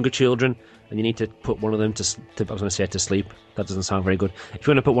got younger children and you need to put one of them to I was going to say to sleep. That doesn't sound very good. If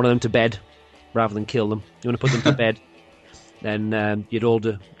you want to put one of them to bed rather than kill them, you want to put them to bed, then your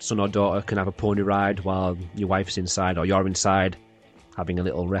older son or daughter can have a pony ride while your wife's inside or you're inside having a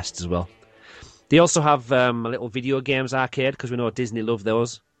little rest as well. They also have a little video games arcade, because we know Disney love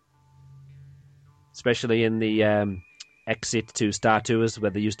those. especially in the exit to Star Tours,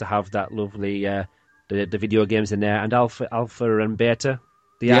 where they used to have that lovely the video games in there, and Alpha and Beta,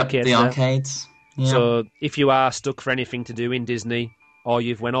 the arcades. The there. arcades. Yep. So if you are stuck for anything to do in Disney, or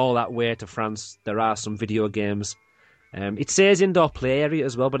you've went all that way to France, there are some video games. It says indoor play area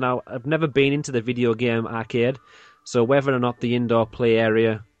as well, but now I've never been into the video game arcade, so whether or not the indoor play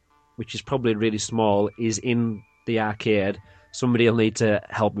area, which is probably really small, is in the arcade, somebody will need to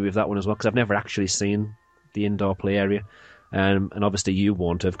help me with that one as well, because I've never actually seen the indoor play area, and obviously you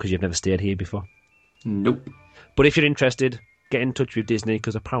won't have, because you've never stayed here before. Nope. But if you're interested, get in touch with Disney,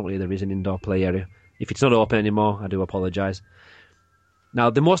 because apparently there is an indoor play area. If it's not open anymore, I do apologise. Now,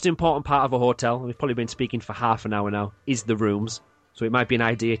 the most important part of a hotel, and we've probably been speaking for half an hour now, is the rooms. So it might be an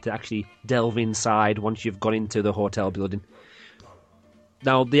idea to actually delve inside once you've gone into the hotel building.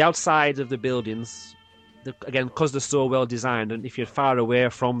 Now, the outside of the buildings, again, because they're so well designed, and if you're far away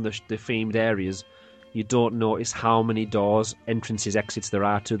from the themed areas, you don't notice how many doors, entrances, exits there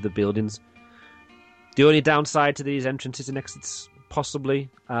are to the buildings. The only downside to these entrances and exits, possibly,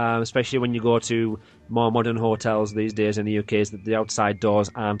 especially when you go to more modern hotels these days in the UK, is that the outside doors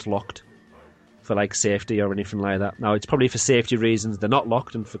aren't locked for like safety or anything like that. Now, it's probably for safety reasons they're not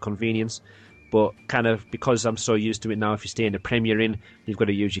locked and for convenience, but kind of because I'm so used to it now, if you stay in the Premier Inn, you've got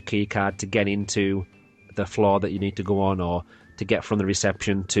to use your key card to get into the floor that you need to go on, or to get from the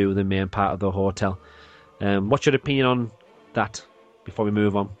reception to the main part of the hotel. What's your opinion on that before we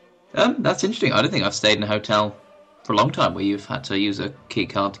move on? That's interesting. I don't think I've stayed in a hotel for a long time where you've had to use a key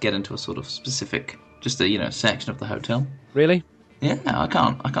card to get into a sort of specific, just a section of the hotel. Really? Yeah, I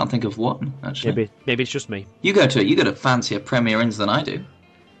can't think of one actually. Maybe it's just me. You go to fancier Premier Inns than I do.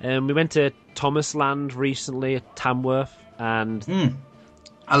 We went to Thomasland recently at Tamworth, and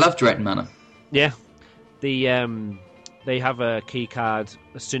I love Drayton Manor. Yeah, they have a key card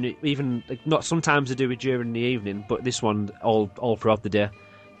as soon as, even not sometimes they do it during the evening, but this one all throughout the day.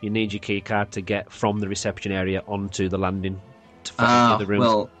 You need your key card to get from the reception area onto the landing to the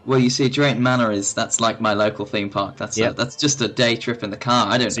rooms. Well, you see, Drayton Manor that's like my local theme park. That's just a day trip in the car.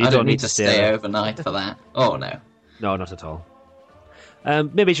 I don't need to stay overnight for that. Oh no, not at all.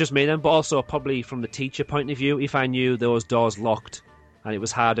 Maybe it's just me then, but also probably from the teacher point of view, if I knew those doors locked and it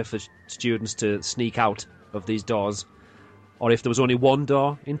was harder for students to sneak out of these doors, or if there was only one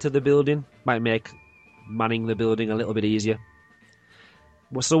door into the building, might make manning the building a little bit easier.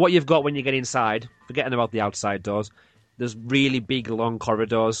 So what you've got when you get inside, forgetting about the outside doors, there's really big, long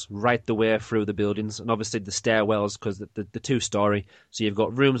corridors right the way through the buildings, and obviously the stairwells, because the two-storey, so you've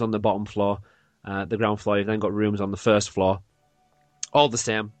got rooms on the bottom floor, the ground floor, you've then got rooms on the first floor. All the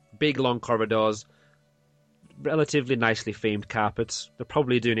same, big, long corridors, relatively nicely themed carpets. They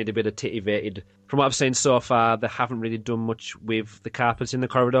probably do need a bit of titivated. From what I've seen so far, they haven't really done much with the carpets in the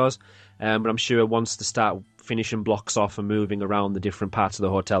corridors, but I'm sure once they start finishing blocks off and moving around the different parts of the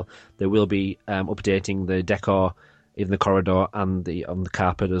hotel, they will be updating the decor in the corridor and on the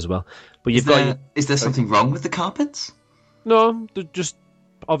carpet as well. But is there something wrong with the carpets? No, they just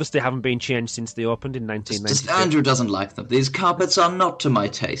obviously haven't been changed since they opened in 1992. Just Andrew doesn't like them. These carpets are not to my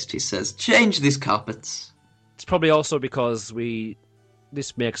taste, he says. Change these carpets. It's probably also because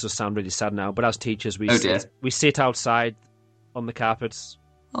this makes us sound really sad now, but as teachers we sit outside on the carpets.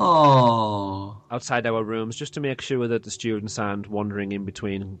 Oh, outside our rooms, just to make sure that the students aren't wandering in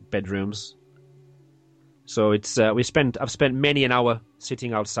between bedrooms. So it's I've spent many an hour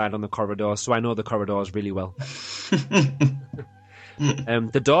sitting outside on the corridors, so I know the corridors really well.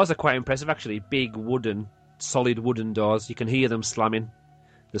 The doors are quite impressive, actually. Big solid wooden doors. You can hear them slamming.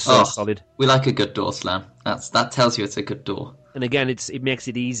 They're so solid. We like a good door slam. That tells you it's a good door. And again, it makes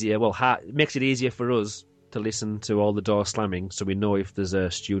it easier. Well, it makes it easier for us to listen to all the doors slamming, so we know if there's a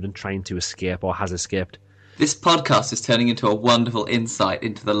student trying to escape or has escaped. This podcast is turning into a wonderful insight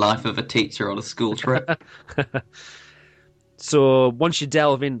into the life of a teacher on a school trip. So once you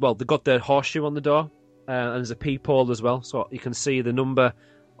delve in, well, they've got the horseshoe on the door, and there's a peephole as well, so you can see the number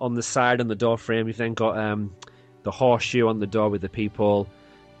on the side on the door frame. You've then got the horseshoe on the door with the peephole,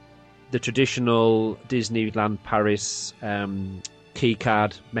 the traditional Disneyland Paris key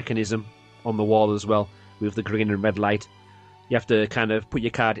card mechanism on the wall as well, with the green and red light. You have to kind of put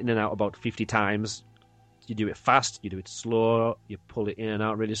your card in and out about 50 times. You do it fast, you do it slow, you pull it in and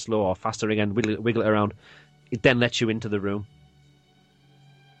out really slow, or faster again, wiggle it around. It then lets you into the room.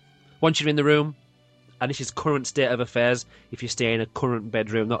 Once you're in the room, and this is current state of affairs, if you stay in a current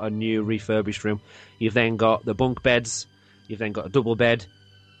bedroom, not a new refurbished room, you've then got the bunk beds, you've then got a double bed,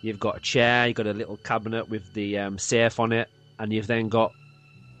 you've got a chair, you've got a little cabinet with the safe on it, and you've then got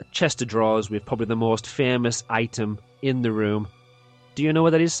a chest of drawers with probably the most famous item in the room. Do you know what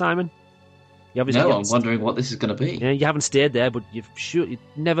that is, Simon? You obviously No, I'm wondering what this is going to be. you haven't stayed there, but you've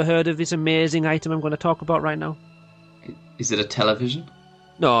never heard of this amazing item I'm going to talk about right now? Is it a television?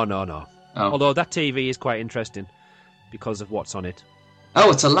 No. Oh. Although that TV is quite interesting because of what's on it.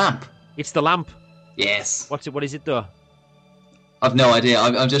 Oh, it's a lamp. It's the lamp. Yes. What is it though? I've no idea.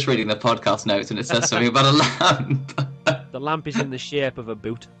 I'm just reading the podcast notes and it says something about a lamp. The lamp is in the shape of a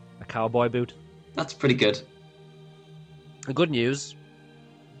boot, a cowboy boot. That's pretty good. The good news,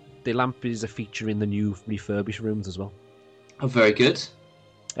 the lamp is a feature in the new refurbished rooms as well. Oh, very good.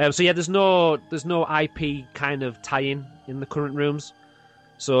 So yeah, there's no IP kind of tie-in in the current rooms.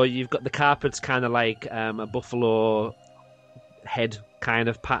 So you've got the carpets kind of like a buffalo head kind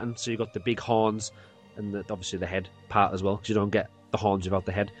of pattern. So you've got the big horns and obviously the head part as well, because you don't get the horns without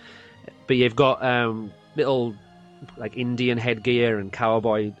the head. But you've got little like Indian headgear and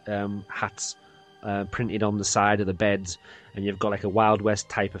cowboy hats printed on the side of the beds, and you've got like a Wild West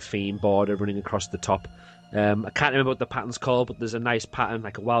type of theme border running across the top. I can't remember what the pattern's called, but there's a nice pattern,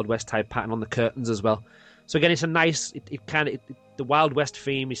 like a Wild West type pattern on the curtains as well. So again, it's a nice. The Wild West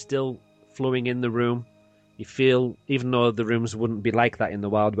theme is still flowing in the room. You feel, even though the rooms wouldn't be like that in the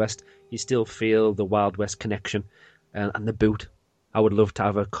Wild West, you still feel the Wild West connection. And the boot, I would love to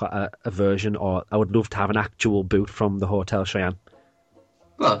have a version, or I would love to have an actual boot from the Hotel Cheyenne.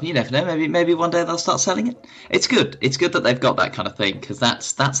 Well, you never know. Maybe one day they'll start selling it. It's good. It's good that they've got that kind of thing, because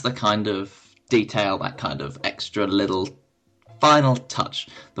that's the kind of detail, that kind of extra little final touch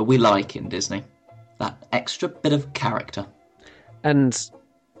that we like in Disney. That extra bit of character. And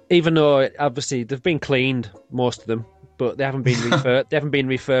even though obviously they've been cleaned, most of them, but they haven't been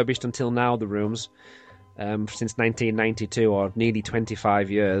refurbished until now. The rooms, since 1992, or nearly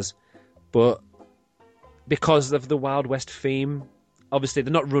 25 years. But because of the Wild West theme, obviously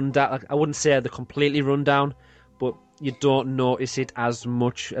they're not run down. I wouldn't say they're completely run down, but you don't notice it as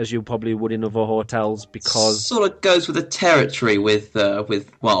much as you probably would in other hotels, because sort of goes with the territory with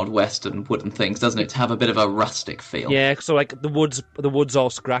Wild West and wooden things, doesn't it? To have a bit of a rustic feel. Yeah, so like the wood's all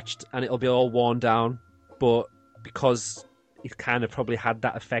scratched and it'll be all worn down, but because it kind of probably had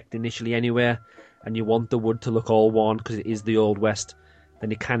that effect initially anyway, and you want the wood to look all worn because it is the Old West,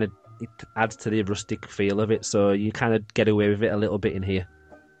 then it adds to the rustic feel of it. So you kind of get away with it a little bit in here.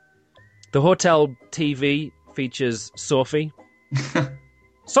 The hotel TV features Sophie.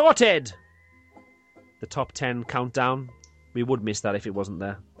 Sorted! The top 10 countdown. We would miss that if it wasn't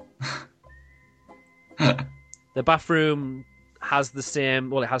there. The bathroom has the same...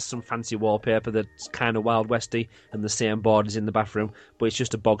 Well, it has some fancy wallpaper that's kind of Wild Westy, and the same borders in the bathroom, but it's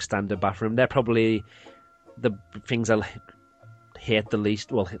just a bog standard bathroom. They're probably the things I hate the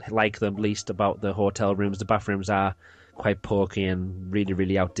least, well, like the least about the hotel rooms. The bathrooms are quite pokey and really,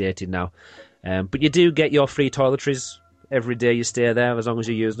 really outdated now. But you do get your free toiletries every day you stay there, as long as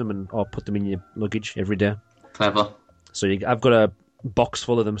you use them or put them in your luggage every day. Clever. So I've got a box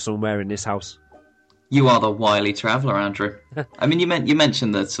full of them somewhere in this house. You are the wily traveller, Andrew. I mean, you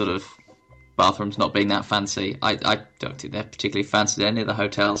mentioned the sort of bathrooms not being that fancy. I don't think they're particularly fancy at any of the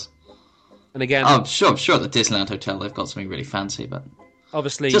hotels. And again, I'm sure at the Disneyland Hotel they've got something really fancy, but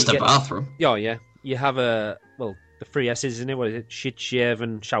obviously just a bathroom. Oh yeah, you have the 3 S's in it. What is it? Shit, shave,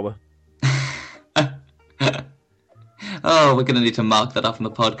 and shower. Oh, we're going to need to mark that up on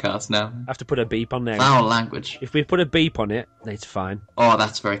the podcast now. I have to put a beep on there. Foul language. If we put a beep on it, it's fine. Oh,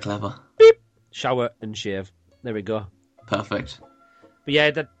 that's very clever. Beep. Shower and shave. There we go. Perfect. But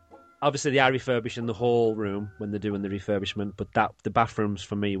yeah, obviously they are refurbishing the whole room when they're doing the refurbishment, but the bathrooms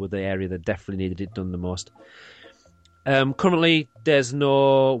for me were the area that definitely needed it done the most. Currently, there's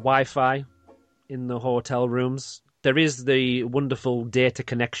no Wi-Fi in the hotel rooms. There is the wonderful data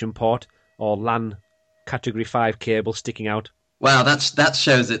connection port, or LAN Category 5 cable sticking out. Wow, that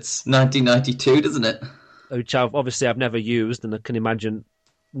shows it's 1992, doesn't it? Which I've never used, and I can imagine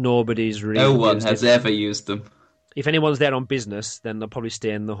nobody's really No one has ever used them. If anyone's there on business, then they'll probably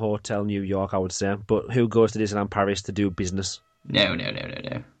stay in the Hotel New York, I would say. But who goes to Disneyland Paris to do business? No.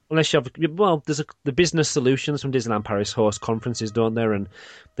 Unless you have... Well, there's the Business Solutions from Disneyland Paris host conferences, don't there? And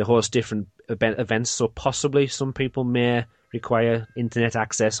they host different events, so possibly some people may require internet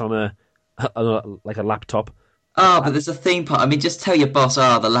access on a laptop. Oh, but there's a theme park. I mean, just tell your boss,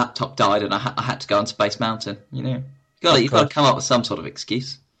 the laptop died and I had to go on Space Mountain, you know? You've got to come up with some sort of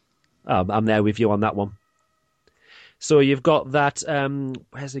excuse. I'm there with you on that one. So you've got that...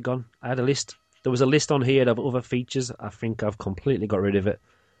 where's it gone? I had a list. There was a list on here of other features. I think I've completely got rid of it.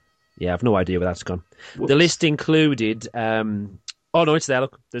 Yeah, I've no idea where that's gone. Whoops. The list included... oh, no, it's there.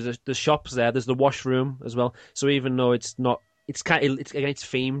 Look, there's shops there. There's the washroom as well. So even though it's not... It's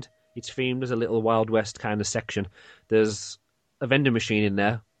themed. It's themed as a little Wild West kind of section. There's a vending machine in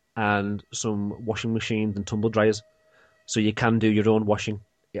there, and some washing machines and tumble dryers. So you can do your own washing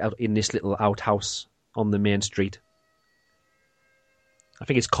out in this little outhouse on the main street. I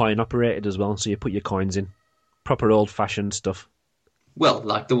think it's coin operated as well, so you put your coins in. Proper old-fashioned stuff. Well,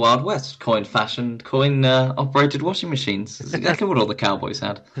 like the Wild West, coin operated washing machines. That's exactly what all the cowboys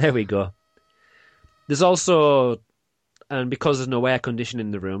had. There we go. There's also, and because there's no air conditioning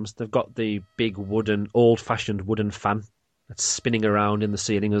in the rooms, they've got the big old-fashioned wooden fan that's spinning around in the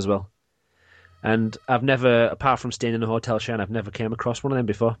ceiling as well. And I've never, apart from staying in a Hotel Cheyenne, I've never came across one of them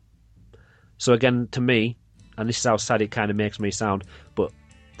before. So again, to me, and this is how sad it kind of makes me sound, but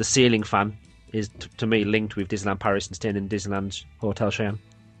the ceiling fan is, to me, linked with Disneyland Paris and staying in Disneyland Hotel Cheyenne.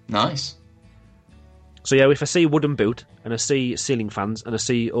 Nice. So yeah, if I see wooden boot, and I see ceiling fans, and I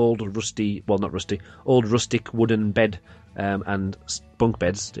see old rustic wooden bed and bunk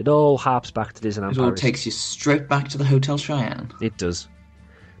beds, it all harps back to Disneyland Paris. It all takes you straight back to the Hotel Cheyenne. It does.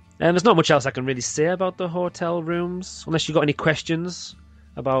 And there's not much else I can really say about the hotel rooms, unless you've got any questions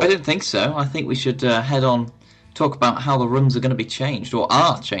about... I don't think so. I think we should head on, talk about how the rooms are going to be changed, or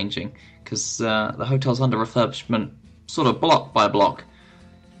are changing, because the hotel's under refurbishment, sort of block by block.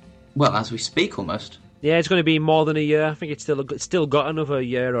 Well, as we speak, almost. Yeah, it's going to be more than a year. I think it's still got another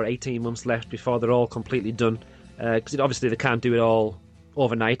year or 18 months left before they're all completely done. Because obviously they can't do it all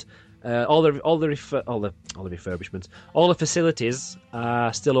overnight. All the refurbishments, all the facilities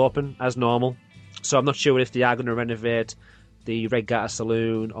are still open as normal. So I'm not sure if they are going to renovate the Regatta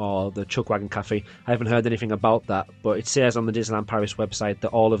Saloon or the Chuckwagon Cafe. I haven't heard anything about that, but it says on the Disneyland Paris website that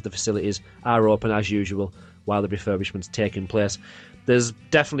all of the facilities are open as usual while the refurbishment's taking place. There's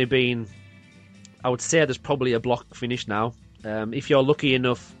definitely been, I would say there's probably a block finished now. If you're lucky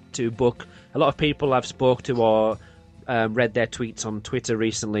enough to book, a lot of people I've spoke to or read their tweets on Twitter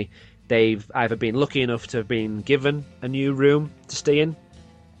recently, they've either been lucky enough to have been given a new room to stay in,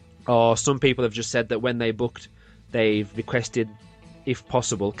 or some people have just said that when they booked, they've requested, if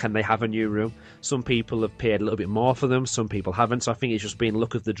possible, can they have a new room. Some people have paid a little bit more for them, some people haven't, so I think it's just been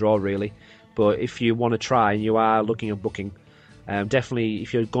luck of the draw, really. But if you want to try and you are looking at booking, definitely,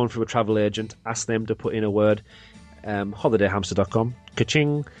 if you're going through a travel agent, ask them to put in a word. holidayhamster.com,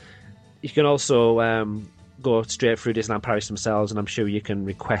 ka-ching. You can also go straight through Disneyland Paris themselves, and I'm sure you can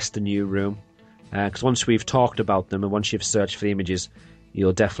request a new room. Because once we've talked about them and once you've searched for the images,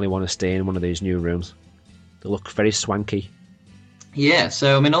 you'll definitely want to stay in one of these new rooms. They look very swanky. Yeah,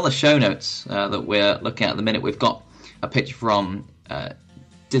 so I mean, on the show notes that we're looking at the minute, we've got a picture from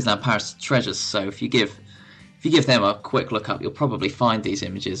Disneyland Paris Treasures. So if you give them a quick look up, you'll probably find these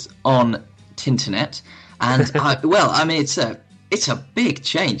images on Tinternet. And it's a big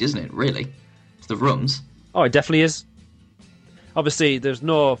change, isn't it? Really, to the rooms. Oh, it definitely is. Obviously, there's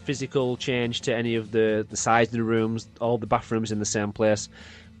no physical change to any of the size of the rooms. All the bathrooms in the same place.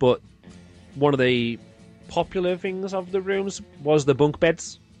 But one of the popular things of the rooms was the bunk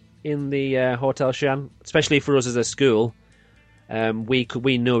beds in the Hotel Cheyenne, especially for us as a school.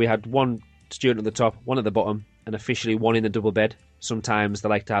 We knew we had one student at the top, one at the bottom, and officially one in the double bed. Sometimes they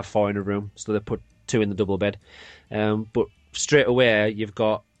like to have 4 in a room, so they put 2 in the double bed. But straight away, you've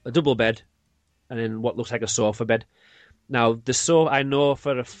got a double bed and then what looks like a sofa bed. Now, I know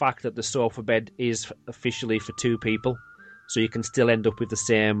for a fact that the sofa bed is officially for 2 people, so you can still end up with the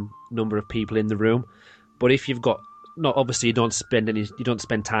same number of people in the room. But if you've got, not obviously you don't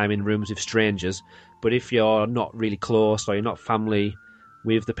spend time in rooms with strangers, but if you're not really close or you're not family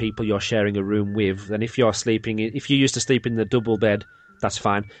with the people you're sharing a room with, then if you used to sleep in the double bed, that's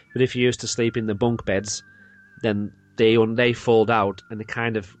fine. But if you used to sleep in the bunk beds, then they fold out and they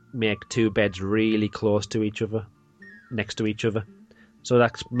kind of make 2 beds really close to each other, next to each other. So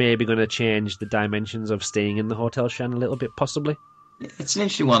that's maybe going to change the dimensions of staying in the Hotel Cheyenne a little bit, possibly. It's an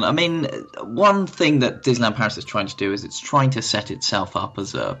interesting one. I mean, one thing that Disneyland Paris is trying to do is it's trying to set itself up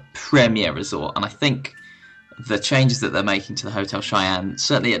as a premier resort, and I think the changes that they're making to the Hotel Cheyenne,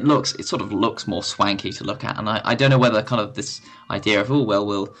 certainly it sort of looks more swanky to look at, and I don't know whether kind of this idea of,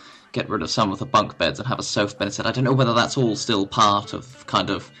 we'll get rid of some of the bunk beds and have a sofa bed instead, I don't know whether that's all still part of kind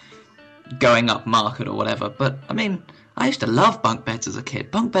of going up market or whatever, but I mean, I used to love bunk beds as a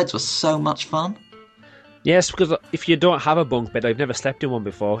kid. Bunk beds were so much fun. Yes, because if you don't have a bunk bed, I've never slept in one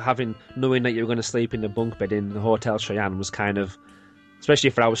before, knowing that you were going to sleep in the bunk bed in the Hotel Cheyenne was kind of, especially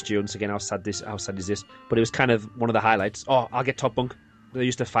for our students, again, how sad is this, but it was kind of one of the highlights. Oh, I'll get top bunk. They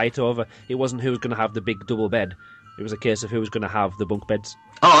used to fight over, it wasn't who was going to have the big double bed, it was a case of who was going to have the bunk beds.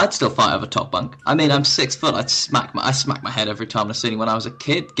 Oh, I'd still fight over top bunk. I mean, I'm 6 foot, I smack my head every time I see when I was a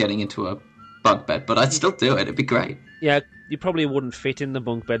kid getting into a bunk bed, but I'd still do it, it'd be great. Yeah, you probably wouldn't fit in the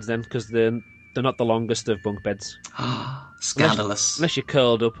bunk beds then, because the They're not the longest of bunk beds. Scandalous. Unless you're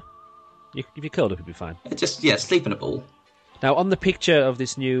curled up. If you're curled up, you'll be fine. Just, sleep in a ball. Now, on the picture of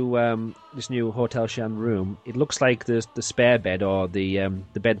this new Hotel Cheyenne room, it looks like the spare bed, or the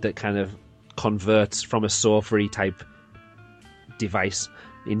bed that kind of converts from a sofa-y type device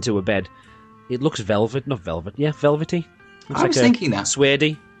into a bed. It looks velvety. Looks I was thinking that.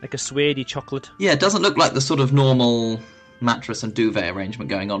 Suede-y, like a suede chocolate. Yeah, it doesn't look like the sort of normal mattress and duvet arrangement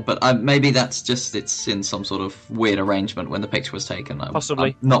going on, but maybe that's just it's in some sort of weird arrangement when the picture was taken.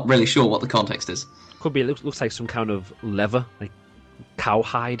 Possibly. I'm not really sure what the context is. Could be. It looks like some kind of leather, like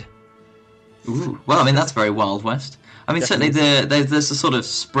cowhide. Ooh, well, I mean, that's very Wild West. I mean, Definitely. certainly there's a sort of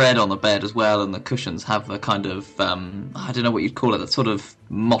spread on the bed as well, and the cushions have a kind of, I don't know what you'd call it, that sort of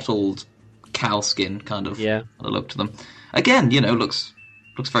mottled cow skin kind of look to them. Again, looks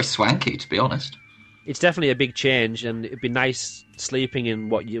very swanky, to be honest. It's definitely a big change, and it'd be nice sleeping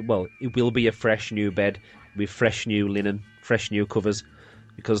in it will be a fresh new bed with fresh new linen, fresh new covers,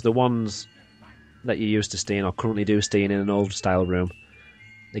 because the ones that you used to stay in or currently do stay in an old style room,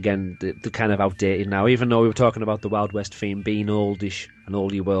 again, they're kind of outdated now. Even though we were talking about the Wild West theme being oldish and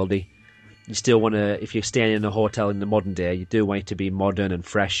oldie worldy, you still want to, if you're staying in a hotel in the modern day, you do want it to be modern and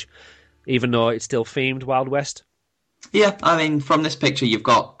fresh, even though it's still themed Wild West. Yeah, I mean, from this picture, you've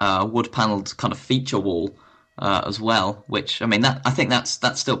got a wood-panelled kind of feature wall as well, which, I mean, I think that's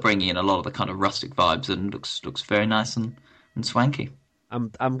still bringing in a lot of the kind of rustic vibes and looks very nice and swanky.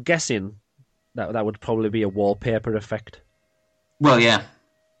 I'm guessing that would probably be a wallpaper effect. Well, yeah.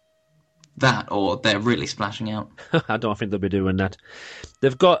 That, or they're really splashing out. I don't think they'll be doing that.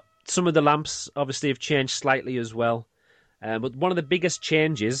 They've got some of the lamps, obviously, have changed slightly as well. But one of the biggest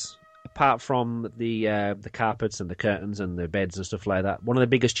changes, apart from the carpets and the curtains and the beds and stuff like that, one of the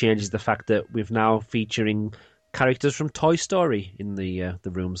biggest changes is the fact that we've now featuring characters from Toy Story in the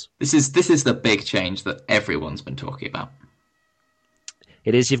rooms. This is the big change that everyone's been talking about.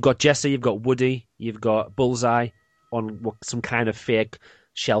 It is. You've got Jessie, you've got Woody, you've got Bullseye on some kind of fake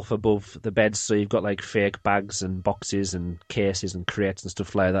shelf above the beds, so you've got like fake bags and boxes and cases and crates and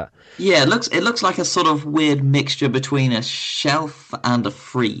stuff like that. Yeah, it looks like a sort of weird mixture between a shelf and a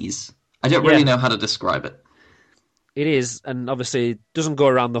freeze. I don't really know how to describe it. It is, and obviously it doesn't go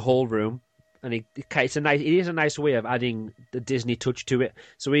around the whole room, and it is a nice way of adding the Disney touch to it.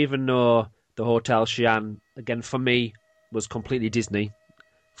 So even though the Hotel Cheyenne, again for me, was completely Disney,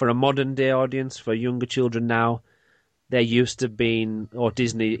 for a modern day audience, for younger children now, they're used to being,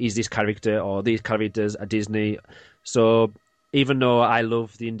 Disney is this character, or these characters are Disney. So even though I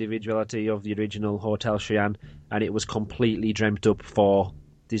love the individuality of the original Hotel Cheyenne, and it was completely dreamt up for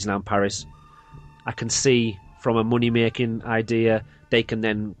Disneyland Paris, I can see from a money-making idea, they can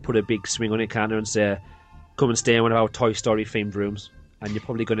then put a big swing on it, can't they, and say, come and stay in one of our Toy Story-themed rooms. And you're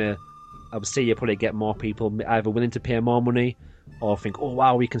probably going to, I would say, you probably get more people either willing to pay more money or think, oh,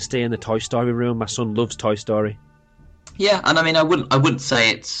 wow, we can stay in the Toy Story room. My son loves Toy Story. Yeah, and I mean, I wouldn't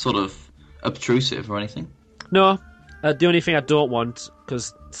say it's sort of obtrusive or anything. No, the only thing I don't want,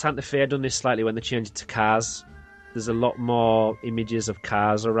 because Santa Fe done this slightly when they changed it to cars. There's a lot more images of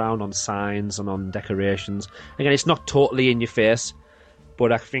cars around on signs and on decorations. Again, it's not totally in your face,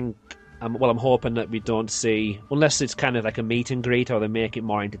 but I think, I'm hoping that we don't see, unless it's kind of like a meet and greet or they make it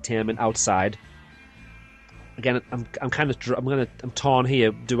more entertainment outside. Again, I'm torn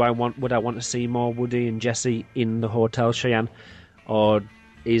here. Would I want to see more Woody and Jessie in the Hotel Cheyenne, or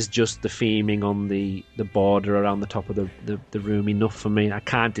is just the theming on the border around the top of the room enough for me? I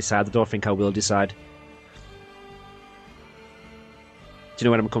can't decide. I don't think I will decide. Do you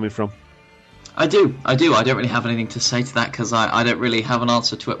know where I'm coming from? I do. I don't really have anything to say to that because I don't really have an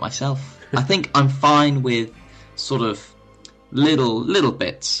answer to it myself. I think I'm fine with sort of little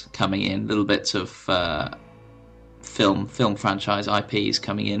bits coming in, little bits of film franchise IPs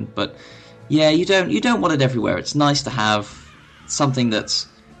coming in, but yeah, you don't want it everywhere. It's nice to have something that's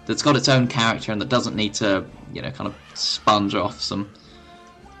got its own character and that doesn't need to, kind of sponge off some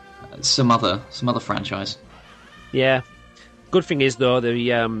other franchise. Yeah. Good thing is though,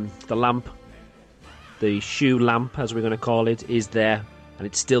 the lamp, the shoe lamp as we're going to call it, is there, and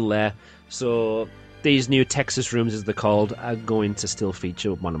it's still there. So these new Texas rooms, as they're called, are going to still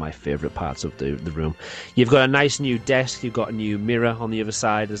feature one of my favourite parts of the room. You've got a nice new desk, you've got a new mirror on the other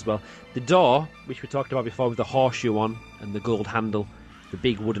side as well. The door, which we talked about before with the horseshoe on and the gold handle, the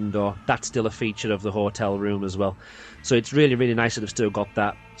big wooden door, that's still a feature of the hotel room as well. So it's really, really nice that they've still got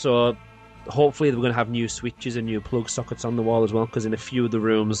that. So hopefully we're going to have new switches and new plug sockets on the wall as well, because in a few of the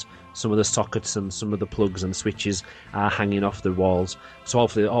rooms, some of the sockets and some of the plugs and switches are hanging off the walls. So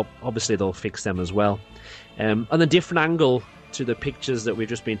hopefully, obviously they'll fix them as well. On a different angle to the pictures that we've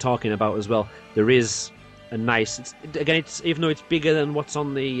just been talking about as well, there is a nice. It's even though it's bigger than what's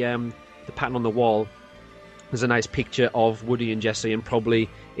on the pattern on the wall, there's a nice picture of Woody and Jessie, and probably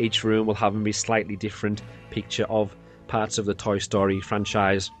each room will have a slightly different picture of parts of the Toy Story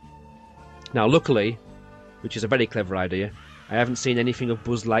franchise. Now, luckily, which is a very clever idea, I haven't seen anything of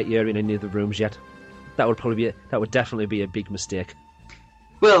Buzz Lightyear in any of the rooms yet. That would definitely be a big mistake.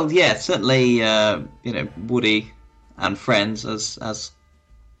 Well, yeah, certainly, Woody and friends as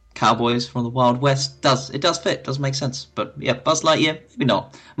cowboys from the Wild West does fit, does make sense. But yeah, Buzz Lightyear, maybe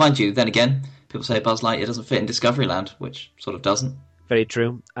not. Mind you, then again, people say Buzz Lightyear doesn't fit in Discoveryland, which sort of doesn't. Very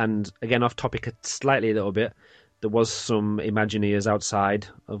true. And again, off topic slightly a little bit, there was some Imagineers outside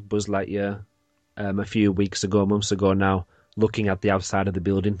of Buzz Lightyear a few months ago now, looking at the outside of the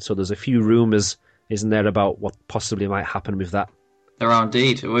building. So there's a few rumours, isn't there, about what possibly might happen with that. There are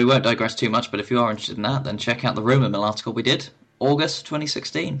indeed. We won't digress too much, but if you are interested in that, then check out the Rumour Mill article we did, August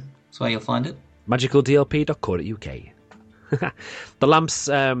 2016. That's where you'll find it. magicaldlp.co.uk. The lamps,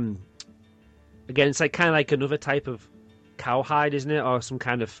 again, it's kind of like another type of cowhide, isn't it? Or some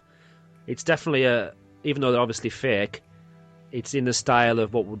kind of... It's definitely even though they're obviously fake, it's in the style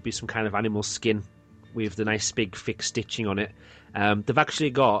of what would be some kind of animal skin with the nice big thick stitching on it. They've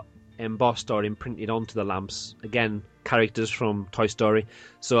actually got embossed or imprinted onto the lamps, again, characters from Toy Story.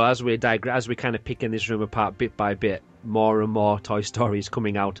 So as we kind of picking this room apart bit by bit, more and more Toy Story is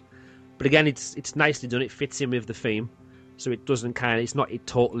coming out. But again, it's nicely done. It fits in with the theme, so it doesn't it's not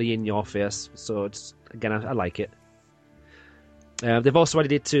totally in your face. So it's, again, I like it. They've also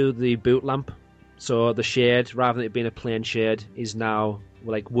added it to the boot lamp, so the shade, rather than it being a plain shade, is now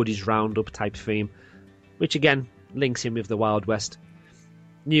like Woody's Roundup type theme, which again links in with the Wild West.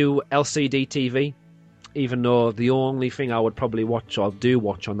 New LCD TV, even though the only thing I would probably watch or do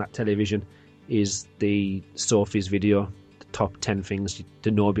watch on that television is the Sophie's video, the top 10 things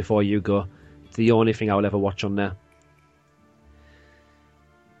to know before you go. It's the only thing I will ever watch on there.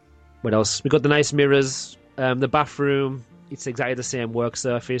 What else? We've got the nice mirrors. The bathroom, it's exactly the same work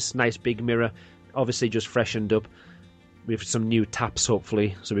surface. Nice big mirror. Obviously just freshened up with some new taps,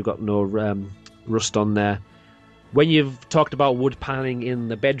 hopefully. So we've got no rust on there. When you've talked about wood paneling in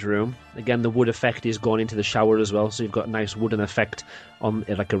the bedroom, again, the wood effect is going into the shower as well. So you've got a nice wooden effect on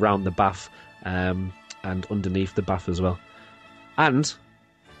like around the bath and underneath the bath as well. And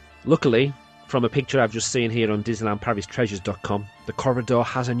luckily, from a picture I've just seen here on DisneylandParisTreasures.com, the corridor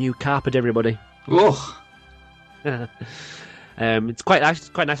has a new carpet, everybody. Oh. It's quite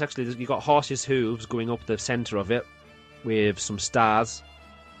nice actually. You've got horses' hooves going up the centre of it with some stars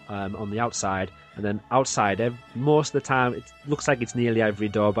on the outside, and then outside most of the time it looks like it's nearly every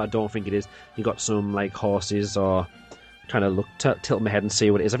door, but I don't think it is. You got some like horses, or trying to tilt my head and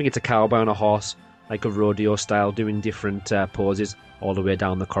see what it is. I think it's a cowboy on a horse, like a rodeo style, doing different poses all the way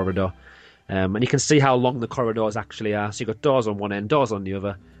down the corridor. And you can see how long the corridors actually are. So you've got doors on one end, doors on the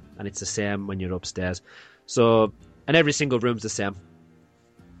other, and it's the same when you're upstairs. So, and every single room's the same.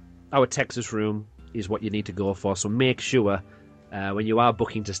 Our Texas room is what you need to go for. So make sure when you are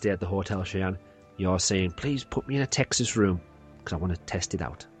booking to stay at the Hotel Cheyenne, you're saying, please put me in a Texas room, because I want to test it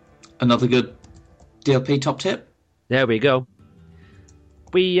out. Another good DLP top tip. There we go.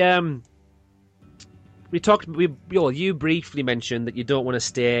 You briefly mentioned that you don't want to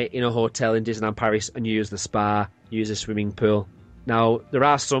stay in a hotel in Disneyland Paris and use the spa, use a swimming pool. Now, there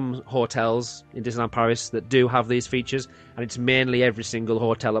are some hotels in Disneyland Paris that do have these features, and it's mainly every single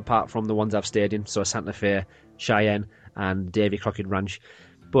hotel apart from the ones I've stayed in, so Santa Fe, Cheyenne, and Davy Crockett Ranch.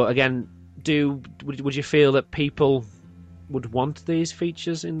 But again, would you feel that people would want these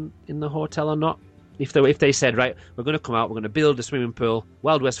features in the hotel or not? If they said, right, we're going to come out, we're going to build a swimming pool,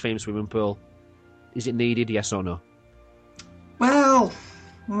 Wild West themed swimming pool, is it needed, yes or no? Well,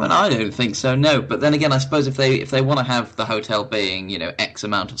 I don't think so, no. But then again, I suppose if they want to have the hotel being, X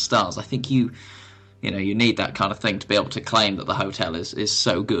amount of stars, I think you need that kind of thing to be able to claim that the hotel is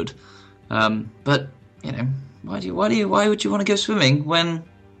so good. But why would you want to go swimming when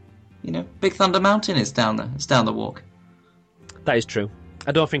Big Thunder Mountain is down there? It's down the walk. That is true.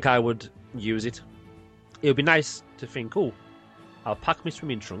 I don't think I would use it. It would be nice to think, I'll pack my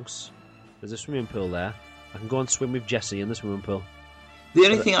swimming trunks. There's a swimming pool there. I can go and swim with Jessie in the swimming pool. The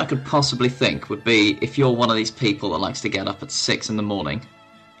only thing I could possibly think would be if you're one of these people that likes to get up at 6 a.m,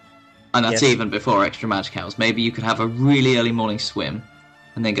 and that's even before extra magic hours. Maybe you could have a really early morning swim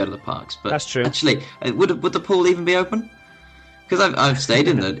and then go to the parks. But that's true. Actually, would the pool even be open? Because I've stayed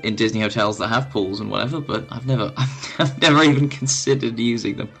in Disney hotels that have pools and whatever, but I've never even considered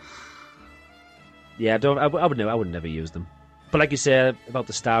using them. Yeah, I would never use them. But like you say about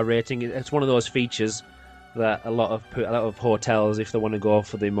the star rating, it's one of those features that a lot of hotels, if they want to go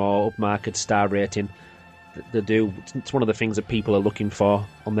for the more upmarket star rating, they do. It's one of the things that people are looking for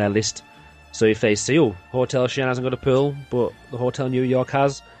on their list. So if they see, oh, Hotel Cheyenne hasn't got a pool, but the Hotel New York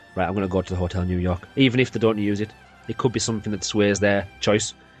has, right, I'm going to go to the Hotel New York. Even if they don't use it, it could be something that sways their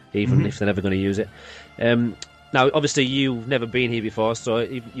choice, even if they're never going to use it. Now, obviously, you've never been here before, so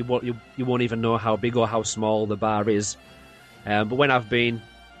you won't even know how big or how small the bar is. But when I've been,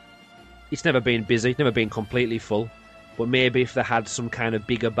 it's never been busy, never been completely full. But maybe if they had some kind of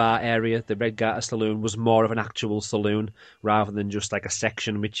bigger bar area, the Red Garter Saloon was more of an actual saloon rather than just like a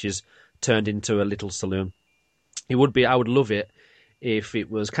section which is turned into a little saloon. I would love it if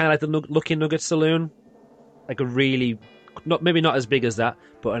it was kind of like the Lucky Nugget Saloon, like a really, maybe not as big as that,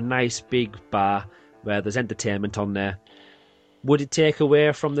 but a nice big bar where there's entertainment on there. Would it take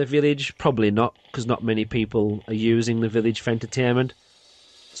away from the village? Probably not, because not many people are using the village for entertainment.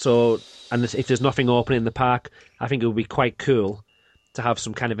 So, and if there's nothing open in the park, I think it would be quite cool to have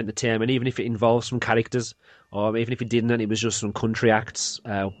some kind of entertainment, even if it involves some characters, or even if it didn't and it was just some country acts,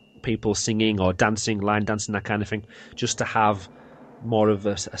 people singing or dancing, line dancing, that kind of thing, just to have more of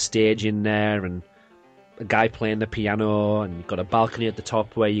a stage in there and a guy playing the piano, and you've got a balcony at the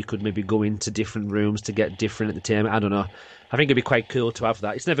top where you could maybe go into different rooms to get different entertainment. I don't know. I think it'd be quite cool to have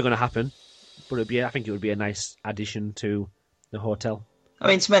that. It's never going to happen, but I think it would be a nice addition to the hotel. I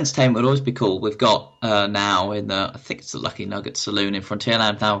mean, some entertainment would always be cool. We've got now I think it's the Lucky Nugget Saloon in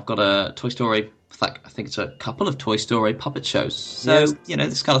Frontierland. Now we've got a Toy Story. I think it's a couple of Toy Story puppet shows. So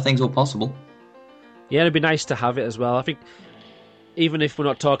this kind of thing's all possible. Yeah, it'd be nice to have it as well. I think even if we're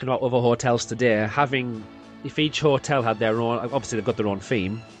not talking about other hotels today, if each hotel had their own, obviously they've got their own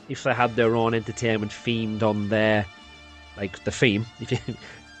theme. If they had their own entertainment themed on their, like the theme, if you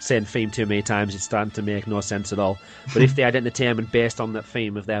saying theme too many times, it's starting to make no sense at all. But if they had entertainment based on that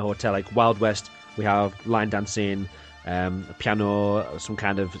theme of their hotel, like Wild West, we have line dancing, a piano, some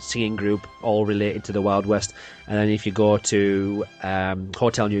kind of singing group, all related to the Wild West. And then if you go to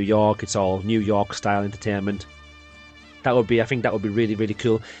Hotel New York, it's all New York style entertainment. I think that would be really, really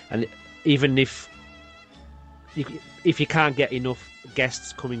cool. And even if you can't get enough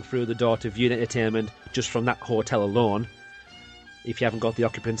guests coming through the door to view the entertainment just from that hotel alone, if you haven't got the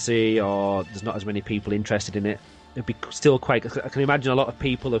occupancy or there's not as many people interested in it, it'd be still quite... I can imagine a lot of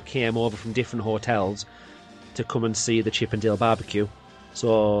people have came over from different hotels to come and see the Chip 'n Dale barbecue.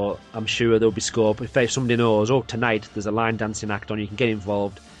 So I'm sure there'll be scope. If somebody knows, tonight there's a line dancing act on, you can get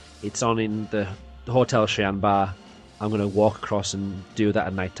involved. It's on in the Hotel Cheyenne bar. I'm going to walk across and do that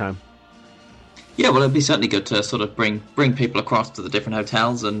at night time. Yeah, well, it'd be certainly good to sort of bring people across to the different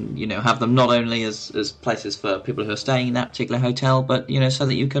hotels and, have them not only as places for people who are staying in that particular hotel, but, so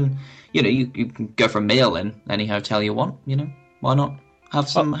that you can, you can go for a meal in any hotel you want, why not have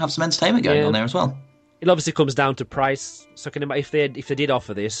some entertainment going on there as well. It obviously comes down to price. So if they did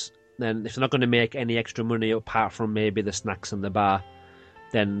offer this, then if they're not going to make any extra money apart from maybe the snacks and the bar,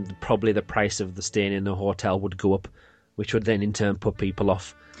 then probably the price of the staying in the hotel would go up, which would then in turn put people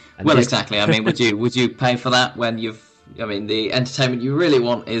off. And exactly. I mean, would you pay for that when the entertainment you really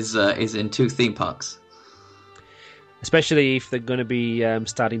want is in 2 theme parks? Especially if they're going to be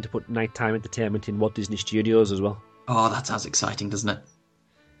starting to put nighttime entertainment in Walt Disney Studios as well. Oh, that sounds exciting, doesn't it?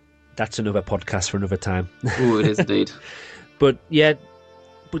 That's another podcast for another time. Oh, it is indeed. But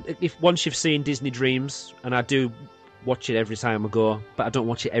if once you've seen Disney Dreams, and I do watch it every time I go, but I don't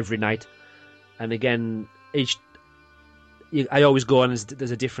watch it every night. And again, I always go on,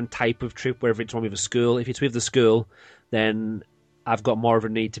 there's a different type of trip, whether it's one with a school. If it's with the school, then I've got more of a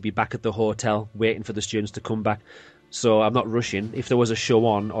need to be back at the hotel waiting for the students to come back. So I'm not rushing. If there was a show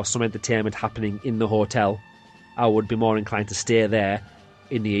on or some entertainment happening in the hotel, I would be more inclined to stay there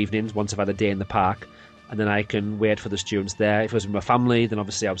in the evenings once I've had a day in the park, and then I can wait for the students there. If it was with my family, then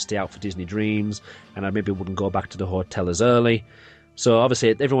obviously I would stay out for Disney Dreams, and I maybe wouldn't go back to the hotel as early. So obviously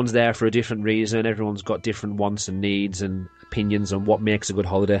everyone's there for a different reason. Everyone's got different wants and needs and opinions on what makes a good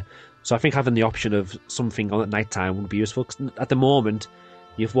holiday. So I think having the option of something on at night time would be useful. 'Cause at the moment,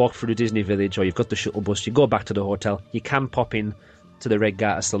 you've walked through the Disney Village or you've got the shuttle bus, you go back to the hotel, you can pop in to the Red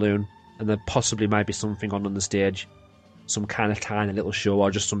Garter Saloon, and there possibly might be something on the stage, some kind of tiny little show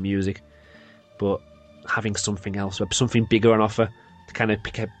or just some music. But having something else, something bigger on offer to kind of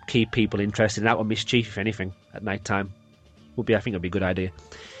keep people interested and out of mischief, if anything, at night time, I think would be a good idea.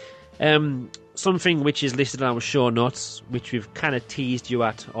 Something which is listed on our show notes, which we've kind of teased you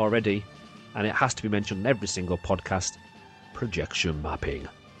at already, and it has to be mentioned in every single podcast: projection mapping.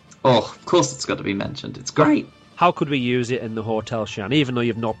 Oh, of course it's got to be mentioned. It's great. How could we use it in the Hotel Cheyenne, even though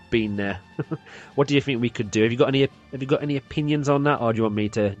you've not been there? What do you think we could do? Have you got any opinions on that, or do you want me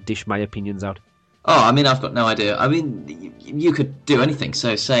to dish my opinions out? Oh, I mean, I've got no idea. I mean, you could do anything.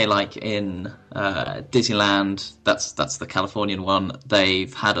 So, say like in Disneyland, that's the Californian one.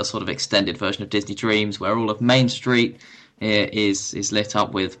 They've had a sort of extended version of Disney Dreams where all of Main Street is lit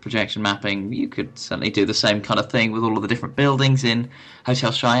up with projection mapping. You could certainly do the same kind of thing with all of the different buildings in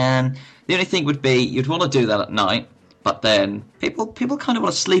Hotel Cheyenne. The only thing would be you'd want to do that at night, but then people kind of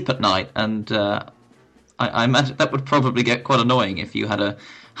want to sleep at night, and I imagine that would probably get quite annoying if you had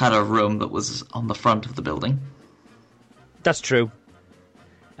a room that was on the front of the building. That's true.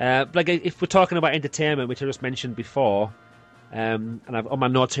 Like if we're talking about entertainment, which I just mentioned before, and on my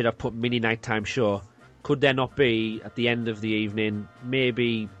notes here I've put mini nighttime show. Could there not be at the end of the evening?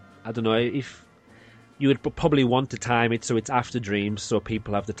 Maybe, I don't know, if you would probably want to time it so it's after Dreams, so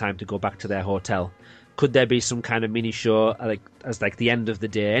people have the time to go back to their hotel. Could there be some kind of mini show as the end of the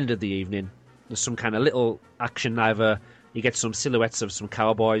day, end of the evening? There's some kind of little action, either you get some silhouettes of some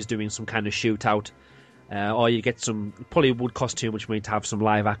cowboys doing some kind of shootout, or you get some, probably would cost too much money to have some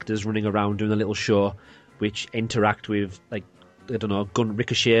live actors running around doing a little show which interact with, like, I don't know, gun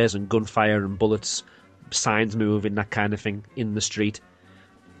ricochets and gunfire and bullets, signs moving, that kind of thing in the street.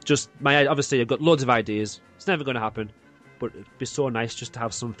 Obviously I've got loads of ideas. It's never going to happen, but it'd be so nice just to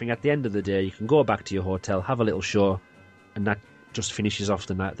have something at the end of the day. You can go back to your hotel, have a little show, and that just finishes off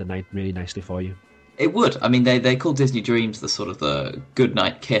the night really nicely for you. It would. I mean, they call Disney Dreams the sort of the good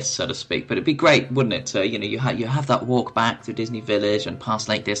night kiss, so to speak. But it'd be great, wouldn't it? To, you have that walk back through Disney Village and past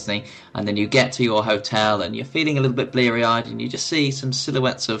Lake Disney, and then you get to your hotel and you're feeling a little bit bleary-eyed, and you just see some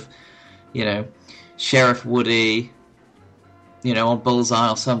silhouettes of, Sheriff Woody, on Bullseye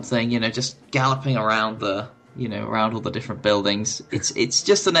or something, just galloping around around all the different buildings. It's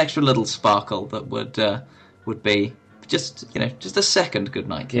just an extra little sparkle that would be just a second good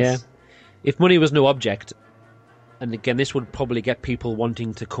night kiss. Yeah. If money was no object, and again, this would probably get people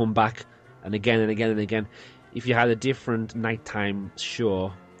wanting to come back and again and again and again, if you had a different nighttime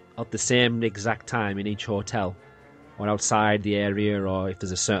show at the same exact time in each hotel, or outside the area, or if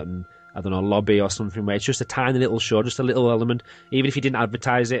there's a certain, I don't know, lobby or something where it's just a tiny little show, just a little element, even if you didn't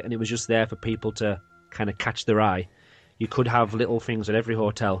advertise it and it was just there for people to kind of catch their eye, you could have little things at every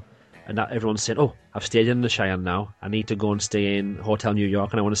hotel. And that everyone's saying, "Oh, I've stayed in the Cheyenne now. I need to go and stay in Hotel New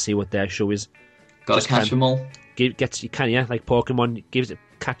York, and I want to see what their show is." Got to catch them all. Like Pokemon,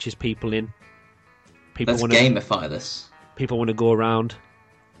 catches people in. Let's gamify this. People want to go around,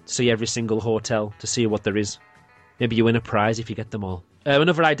 see every single hotel to see what there is. Maybe you win a prize if you get them all.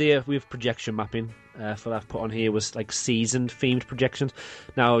 Another idea with projection mapping for that I've put on here was like seasoned themed projections.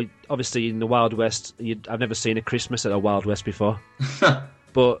 Now, obviously, in the Wild West, I've never seen a Christmas at a Wild West before,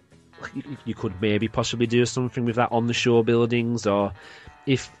 but you could maybe possibly do something with that on the show buildings, or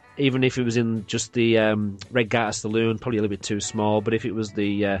even if it was in just the Red Garter Saloon, probably a little bit too small, but if it was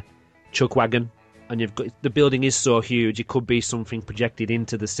the Chuck Wagon, and you've got the building is so huge, it could be something projected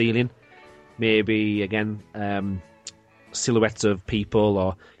into the ceiling. Maybe again silhouettes of people,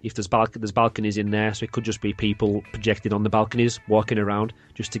 or if there's balconies in there, so it could just be people projected on the balconies walking around,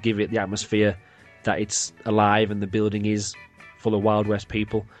 just to give it the atmosphere that it's alive and the building is full of Wild West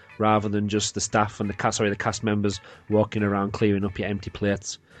people, rather than just the staff and the cast members walking around clearing up your empty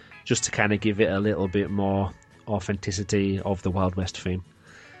plates, just to kind of give it a little bit more authenticity of the Wild West theme.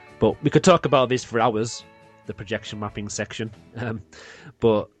 But we could talk about this for hours, the projection mapping section.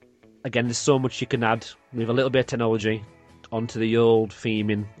 But again, there's so much you can add with a little bit of technology onto the old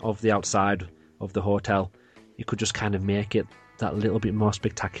theming of the outside of the hotel. You could just kind of make it that little bit more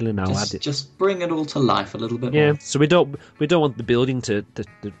spectacular now. Just bring it all to life a little bit more. Yeah, so we don't want the building to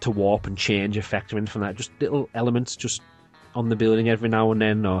warp and change effect or anything from that. Just little elements just on the building every now and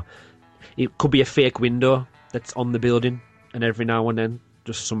then, or it could be a fake window that's on the building, and every now and then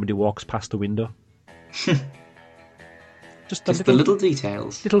just somebody walks past the window. just the little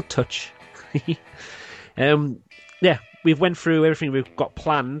details, little touch. Yeah, we've went through everything we've got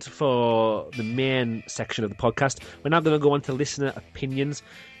planned for the main section of the podcast. We're now going to go on to listener opinions.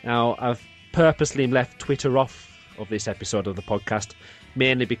 Now, I've purposely left Twitter off of this episode of the podcast,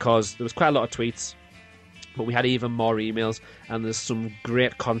 mainly because there was quite a lot of tweets, but we had even more emails, and there's some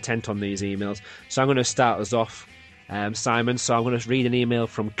great content on these emails. So I'm going to start us off, Simon. So I'm going to read an email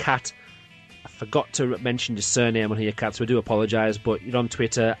from Kat. I forgot to mention your surname on here, Kat, so I do apologise, but you're on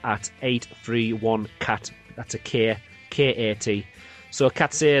Twitter at 831Kat. That's a K, K-A-T. So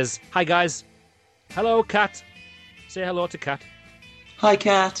Kat says, "Hi guys." Hello, Kat. Say hello to Kat. Hi,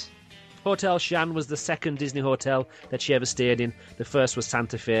 Kat. Hotel Cheyenne was the second Disney hotel that she ever stayed in. The first was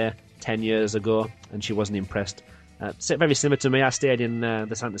Santa Fe 10 years ago, and she wasn't impressed. Very similar to me. I stayed in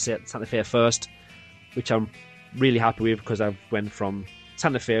the Santa Fe first, which I'm really happy with, because I went from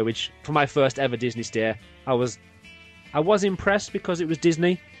Santa Fe, which for my first ever Disney stay, I was impressed because it was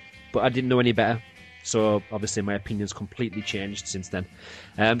Disney, but I didn't know any better. So obviously my opinion's completely changed since then.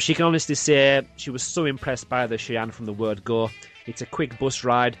 She can honestly say she was so impressed by the Cheyenne from the word go. It's a quick bus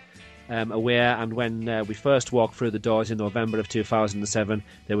ride away, and when we first walked through the doors in November of 2007,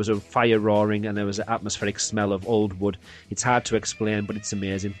 there was a fire roaring and there was an atmospheric smell of old wood. It's hard to explain, but it's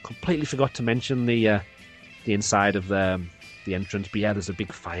amazing. Completely forgot to mention the inside of the entrance, but yeah, there's a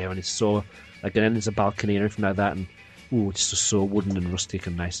big fire and it's so, like, and then there's a balcony and everything like that, and it's just so wooden and rustic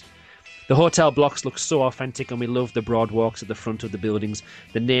and nice. The hotel blocks look so authentic, and we love the broad walks at the front of the buildings.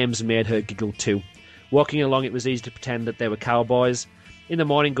 The names made her giggle too. Walking along, it was easy to pretend that they were cowboys. In the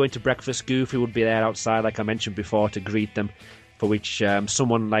morning, going to breakfast, Goofy would be there outside, like I mentioned before, to greet them, for which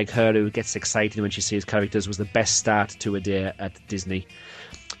someone like her who gets excited when she sees characters was the best start to a day at Disney.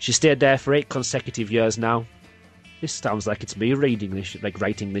 She stayed there for 8 consecutive years now. This sounds like it's me reading this, like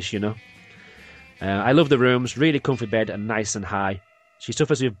writing this, you know. I love the rooms, really comfy bed and nice and high. She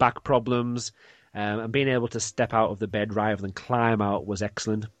suffers with back problems, and being able to step out of the bed rather than climb out was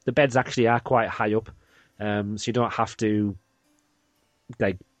excellent. The beds actually are quite high up, so you don't have to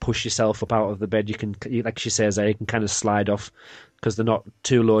like push yourself up out of the bed. You can, like she says, you can kind of slide off because they're not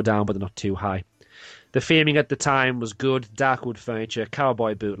too low down, but they're not too high. The theming at the time was good: dark wood furniture,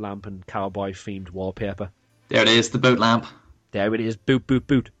 cowboy boot lamp, and cowboy themed wallpaper. There it is, the boot lamp. There it is, boot, boot,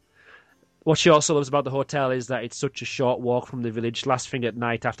 boot. What she also loves about the hotel is that it's such a short walk from the village. Last thing at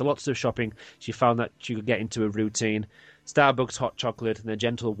night, after lots of shopping, she found that she could get into a routine. Starbucks hot chocolate and a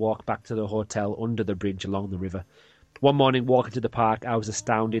gentle walk back to the hotel under the bridge along the river. One morning, walking to the park, I was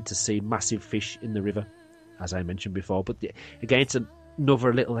astounded to see massive fish in the river, as I mentioned before. But again, it's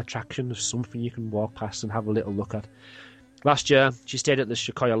another little attraction of something you can walk past and have a little look at. Last year, she stayed at the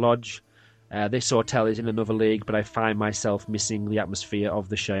Sequoia Lodge. This hotel is in another league, but I find myself missing the atmosphere of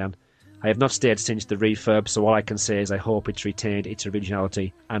the Cheyenne. I have not stayed since the refurb, so all I can say is I hope it's retained its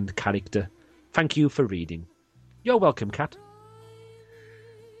originality and character. Thank you for reading. You're welcome, Kat.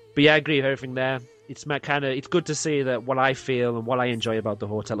 But yeah, I agree with everything there. It's good to see that what I feel and what I enjoy about the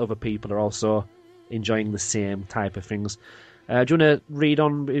hotel, other people are also enjoying the same type of things. Do you want to read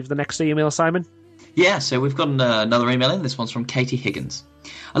on with the next email, Simon? Yeah, so we've got another email in. This one's from Katie Higgins.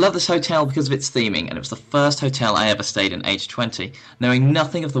 I love this hotel because of its theming, and it was the first hotel I ever stayed in aged 20, knowing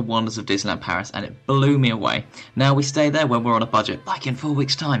nothing of the wonders of Disneyland Paris, and it blew me away. Now we stay there when we're on a budget, like in 4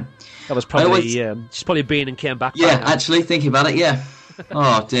 weeks' time. That was probably, she's probably been and came back. Yeah, actually, thinking about it, yeah.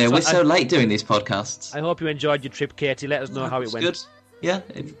 Oh dear, so we're so late doing these podcasts. I hope you enjoyed your trip, Katie. Let us know how it went. Good. Yeah,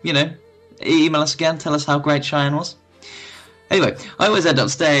 email us again, tell us how great Cheyenne was. Anyway, I always end up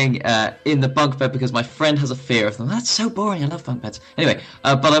staying in the bunk bed because my friend has a fear of them. That's so boring, I love bunk beds. Anyway,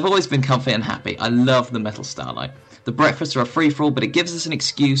 but I've always been comfy and happy. I love the metal starlight. The breakfasts are a free-for-all, but it gives us an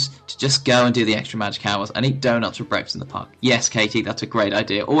excuse to just go and do the extra magic hours and eat donuts for breakfast in the park. Yes, Katie, that's a great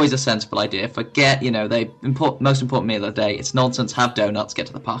idea. Always a sensible idea. Forget, the most important meal of the day. It's nonsense. Have donuts. Get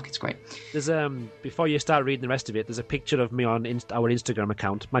to the park. It's great. There's before you start reading the rest of it, there's a picture of me on our Instagram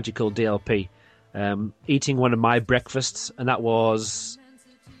account, Magical DLP. Eating one of my breakfasts, and that was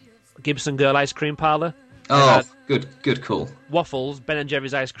Gibson Girl Ice Cream Parlour. Oh, good call. Waffles, Ben &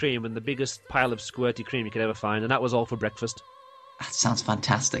 Jerry's ice cream, and the biggest pile of squirty cream you could ever find, and that was all for breakfast. That sounds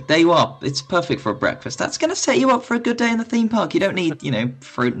fantastic. There you are. It's perfect for a breakfast. That's going to set you up for a good day in the theme park. You don't need,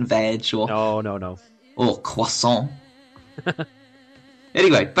 fruit and veg or... No. Or croissant.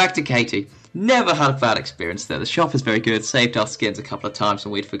 Anyway, back to Katie. Never had a bad experience there. The shop is very good. Saved our skins a couple of times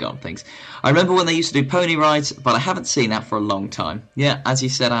when we'd forgotten things. I remember when they used to do pony rides, but I haven't seen that for a long time. Yeah, as you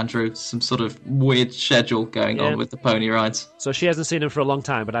said, Andrew, some sort of weird schedule going on with the pony rides. So she hasn't seen them for a long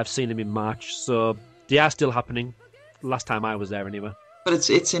time, but I've seen them in March. So they are still happening. Last time I was there, anyway. But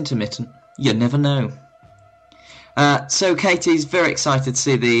it's intermittent. You never know. So Katie's very excited to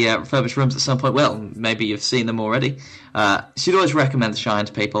see the refurbished rooms at some point. Well, maybe you've seen them already. She'd always recommend the Cheyenne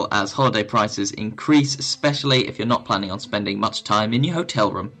to people as holiday prices increase, especially if you're not planning on spending much time in your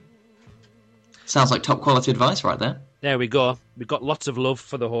hotel room. Sounds like top quality advice right there. There we go. We've got lots of love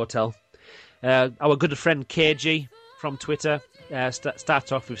for the hotel. Our good friend KG from Twitter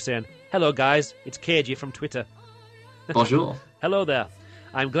starts off with saying, "Hello guys, it's KG from Twitter." Bonjour. Hello there.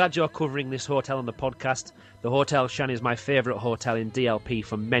 I'm glad you're covering this hotel on the podcast. The Hotel Cheyenne is my favourite hotel in DLP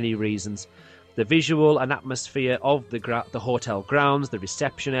for many reasons. The visual and atmosphere of the hotel grounds, the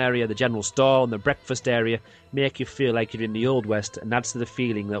reception area, the general store and the breakfast area make you feel like you're in the Old West, and adds to the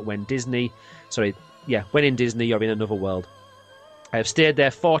feeling that when in Disney you're in another world. I have stayed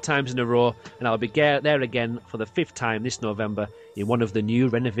there 4 times in a row, and I'll be there again for the 5th time this November in one of the new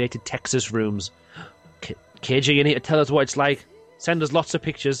renovated Texas rooms. KG, you need to tell us what it's like. Send us lots of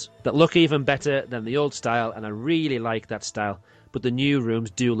pictures that look even better than the old style, and I really like that style. But the new rooms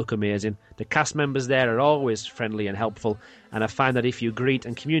do look amazing. The cast members there are always friendly and helpful, and I find that if you greet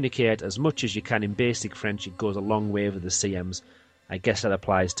and communicate as much as you can in basic French, it goes a long way with the CMs. I guess that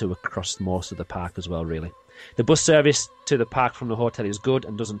applies to across most of the park as well, really. The bus service to the park from the hotel is good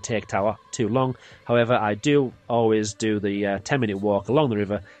and doesn't take too long. However, I do always do the 10-minute walk along the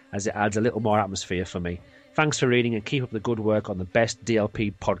river, as it adds a little more atmosphere for me. Thanks for reading, and keep up the good work on the best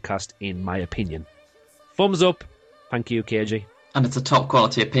DLP podcast, in my opinion. Thumbs up. Thank you, KG. And it's a top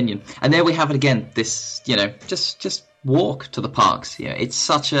quality opinion. And there we have it again. This, just walk to the parks. It's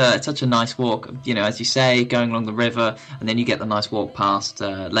such a nice walk. As you say, going along the river, and then you get the nice walk past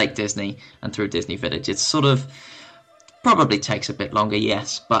Lake Disney and through Disney Village. It's sort of probably takes a bit longer,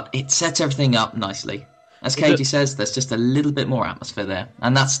 yes, but it sets everything up nicely. As KG says, there's just a little bit more atmosphere there,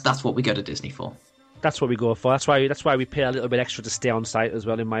 and that's what we go to Disney for. That's what we go for. That's why we pay a little bit extra to stay on site as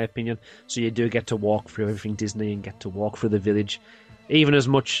well, in my opinion. So you do get to walk through everything Disney and get to walk through the village. Even as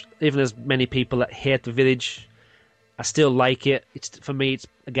many people that hate the village, I still like it. For me,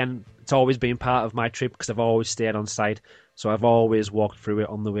 it's always been part of my trip because I've always stayed on site. So I've always walked through it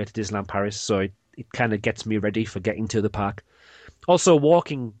on the way to Disneyland Paris. So it kind of gets me ready for getting to the park. Also,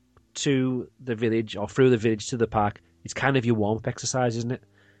 walking to the village or through the village to the park, it's kind of your warm-up exercise, isn't it?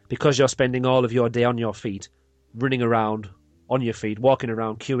 Because you're spending all of your day on your feet, running around on your feet, walking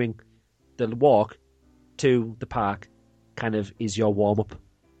around, queuing. The walk to the park kind of is your warm-up,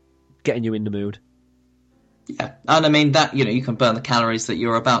 getting you in the mood. Yeah, and I mean that, you can burn the calories that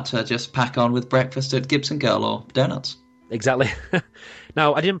you're about to just pack on with breakfast at Gibson Girl or donuts. Exactly.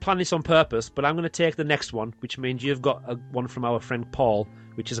 Now, I didn't plan this on purpose, but I'm going to take the next one, which means you've got one from our friend Paul,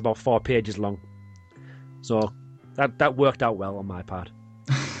 which is about 4 pages long. So that worked out well on my part.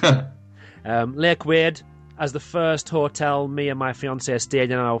 Lake Wade, as the first hotel me and my fiancée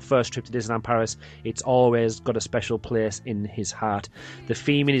stayed in on our first trip to Disneyland Paris, it's always got a special place in his heart. The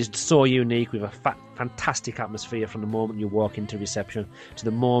theming is so unique, with a fantastic atmosphere from the moment you walk into reception to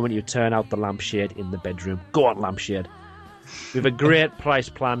the moment you turn out the lampshade in the bedroom. Go on, lampshade. With a great price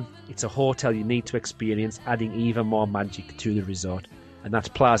plan, it's a hotel you need to experience, adding even more magic to the resort. And that's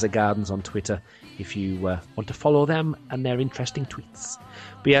Plaza Gardens on Twitter, if you want to follow them and their interesting tweets.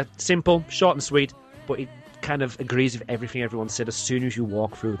 But yeah, simple, short and sweet, but it kind of agrees with everything everyone said. As soon as you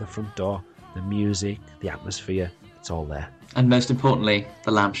walk through the front door, the music, the atmosphere, it's all there. And most importantly,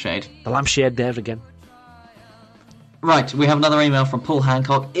 the lampshade. The lampshade there again. Right, we have another email from Paul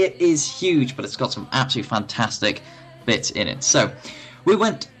Hancock. It is huge, but it's got some absolutely fantastic bits in it. So, we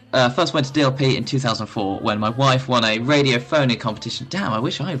first went to DLP in 2004 when my wife won a radio phoning competition. Damn, I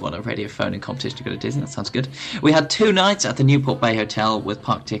wish I won a radio phoning competition to go to Disney. That sounds good. We had 2 nights at the Newport Bay Hotel with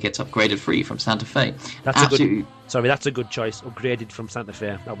park tickets upgraded free from Santa Fe. That's a good choice. Upgraded from Santa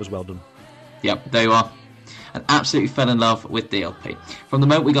Fe. That was well done. Yep, there you are. And absolutely fell in love with DLP. From the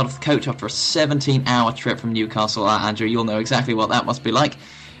moment we got off the coach after a 17-hour trip from Newcastle, Andrew, you'll know exactly what that must be like.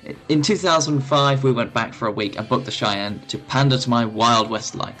 In 2005, we went back for a week and booked the Cheyenne to pander to my Wild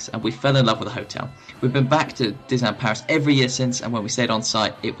West likes, and we fell in love with the hotel. We've been back to Disneyland Paris every year since, and when we stayed on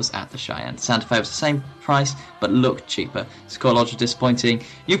site, it was at the Cheyenne. Santa Fe was the same price, but looked cheaper. Square Lodge was disappointing,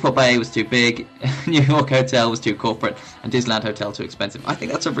 Newport Bay was too big, New York Hotel was too corporate, and Disneyland Hotel too expensive. I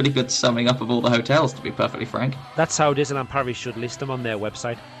think that's a really good summing up of all the hotels, to be perfectly frank. That's how Disneyland Paris should list them on their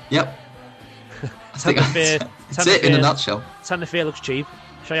website. Yep. Santa Fe, that's it in a nutshell. Santa Fe looks cheap.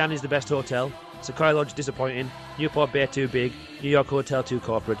 Cheyenne is the best hotel. Sequoia Lodge disappointing. Newport Bay too big. New York Hotel too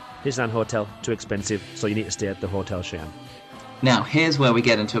corporate. Disneyland Hotel too expensive. So you need to stay at the Hotel Cheyenne. Now, here's where we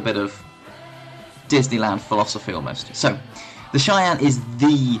get into a bit of Disneyland philosophy almost. So, the Cheyenne is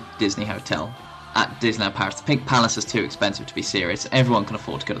the Disney hotel at Disneyland Paris. The Pink Palace is too expensive to be serious. Everyone can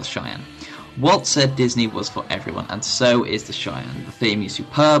afford to go to the Cheyenne. Walt said Disney was for everyone, and so is the Cheyenne. The theme is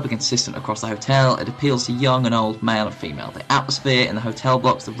superb and consistent across the hotel. It appeals to young and old, male and female. The atmosphere in the hotel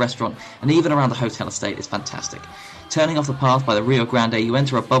blocks, the restaurant, and even around the hotel estate is fantastic. Turning off the path by the Rio Grande, you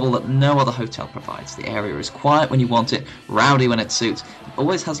enter a bubble that no other hotel provides. The area is quiet when you want it, rowdy when it suits. It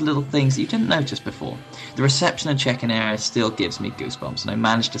always has little things that you didn't notice before. The reception and check-in area still gives me goosebumps, and I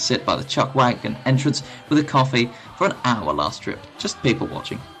managed to sit by the Chuck Wagon entrance with a coffee for an hour last trip. Just people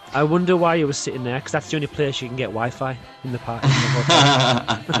watching. I wonder why you were sitting there, because that's the only place you can get Wi-Fi in the park.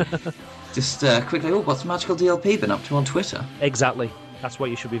 Just quickly, what's Magical DLP been up to on Twitter? Exactly. That's what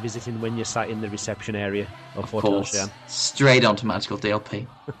you should be visiting when you're sat in the reception area of Hotel Cheyenne. Straight onto Magical DLP.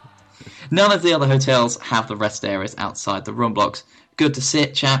 None of the other hotels have the rest areas outside the room blocks. Good to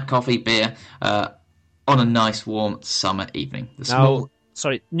sit, chat, coffee, beer, on a nice warm summer evening.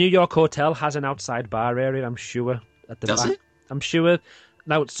 New York Hotel has an outside bar area, I'm sure, at the back. Does it? I'm sure.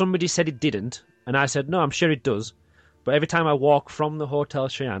 Now, somebody said it didn't, and I said, no, I'm sure it does. But every time I walk from the Hotel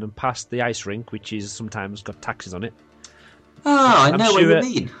Cheyenne and past the ice rink, which is sometimes got taxis on it. I know what you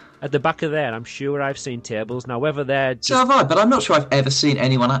mean. At the back of there, I'm sure I've seen tables. Now, whether they're just... So have I, but I'm not sure I've ever seen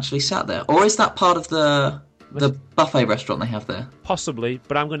anyone actually sat there. Or is that part of the buffet restaurant they have there? Possibly,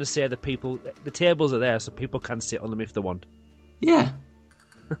 but I'm going to say the tables are there so people can sit on them if they want. Yeah.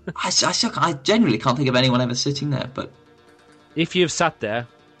 I genuinely can't think of anyone ever sitting there, but... If you've sat there,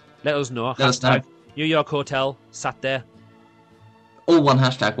 let us know. Let us know. New York Hotel, sat there. All one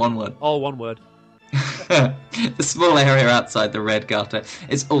hashtag, one word. All one word. The small area outside the Red Garter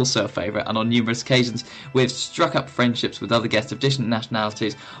is also a favourite, and on numerous occasions we've struck up friendships with other guests of different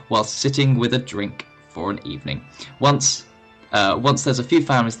nationalities while sitting with a drink for an evening. Once there's a few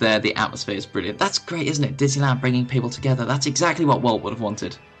families there, the atmosphere is brilliant. That's great, isn't it? Disneyland bringing people together. That's exactly what Walt would have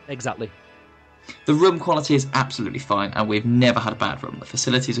wanted. Exactly. The room quality is absolutely fine, and we've never had a bad room. The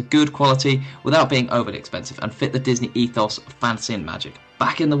facilities are good quality without being overly expensive and fit the Disney ethos of fantasy and magic.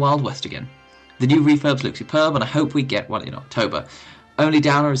 Back in the Wild West again. The new refurbs look superb, and I hope we get one in October. Only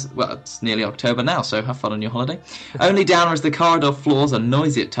downer is... Well, it's nearly October now, so have fun on your holiday. Only downer is the corridor floors are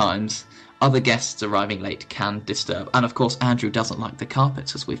noisy at times. Other guests arriving late can disturb. And, of course, Andrew doesn't like the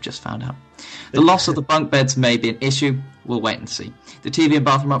carpets, as we've just found out. The loss of the bunk beds may be an issue. We'll wait and see. The TV and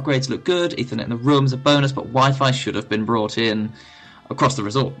bathroom upgrades look good. Ethernet in the room's a bonus, but Wi-Fi should have been brought in across the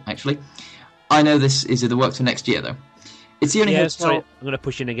resort, actually. I know this is in the works for next year, though. It's the only hotel... Sorry, I'm going to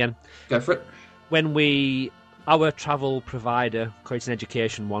push in again. Go for it. Our travel provider, Croatian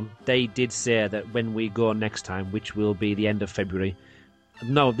Education one, they did say that when we go next time, which will be the end of February...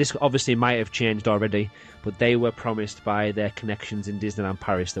 No, this obviously might have changed already, but they were promised by their connections in Disneyland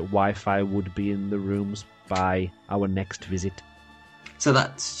Paris that Wi-Fi would be in the rooms by our next visit. So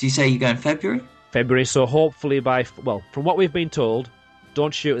that's... You say you go in February? February, so hopefully from what we've been told,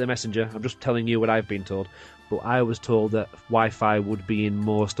 don't shoot at the messenger, I'm just telling you what I've been told, but I was told that Wi-Fi would be in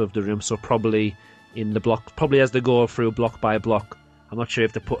most of the rooms, so probably in the block, probably as they go through block by block. I'm not sure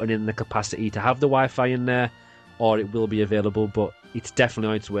if they're putting in the capacity to have the Wi-Fi in there, or it will be available, but it's definitely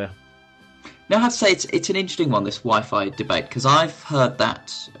on its way. Now, I have to say, it's an interesting one, this Wi-Fi debate, because I've heard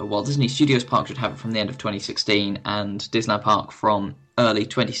that, Disney Studios Park should have it from the end of 2016, and Disneyland Park from early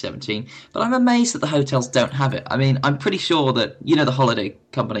 2017, but I'm amazed that the hotels don't have it. I mean, I'm pretty sure that, the holiday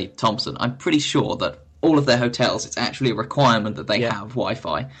company, Thompson, I'm pretty sure that all of their hotels, it's actually a requirement that they have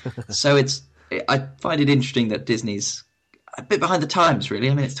Wi-Fi. So I find it interesting that Disney's a bit behind the times, really.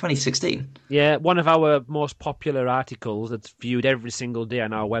 I mean, it's 2016. Yeah, one of our most popular articles that's viewed every single day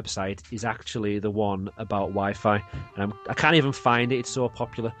on our website is actually the one about Wi-Fi. And I can't even find it, it's so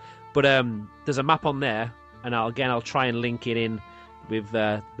popular. But there's a map on there, and I'll try and link it in with...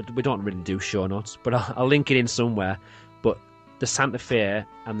 but we don't really do show notes, but I'll link it in somewhere. But the Santa Fe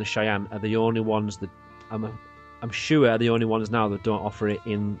and the Cheyenne are the only ones that... I'm sure are the only ones now that don't offer it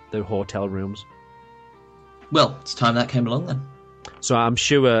in the hotel rooms. Well, it's time that came along then. So I'm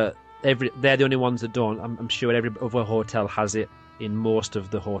sure they're the only ones that don't. I'm sure every other hotel has it in most of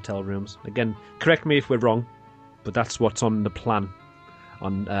the hotel rooms. Again, correct me if we're wrong, but that's what's on the plan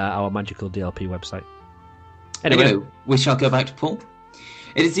on our Magical DLP website. Anyway, we shall go back to Paul.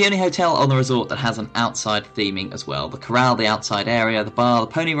 It is the only hotel on the resort that has an outside theming as well. The corral, the outside area, the bar, the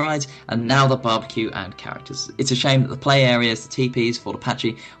pony rides, and now the barbecue and characters. It's a shame that the play areas, the teepees, Fort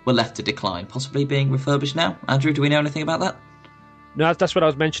Apache, were left to decline, possibly being refurbished now. Andrew, do we know anything about that? No, that's what I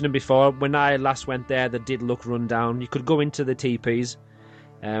was mentioning before. When I last went there, they did look run down. You could go into the teepees.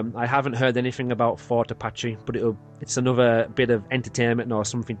 I haven't heard anything about Fort Apache, but it's another bit of entertainment or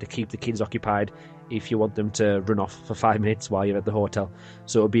something to keep the kids occupied if you want them to run off for 5 minutes while you're at the hotel.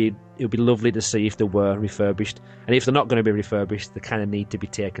 So it would be lovely to see if they were refurbished. And if they're not going to be refurbished, they kind of need to be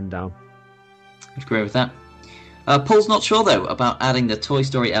taken down. I agree with that. Paul's not sure, though, about adding the Toy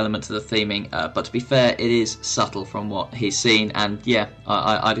Story element to the theming, but to be fair, it is subtle from what he's seen, and yeah,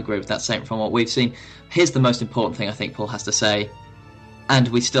 I'd agree with that statement from what we've seen. Here's the most important thing I think Paul has to say, and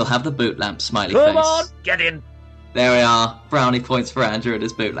we still have the boot lamp smiley face. Come on, get in! There we are, brownie points for Andrew and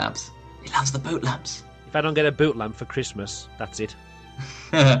his boot lamps. He loves the boot lamps. If I don't get a boot lamp for Christmas, that's it.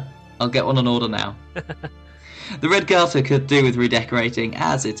 I'll get one on order now. The Red Garter could do with redecorating,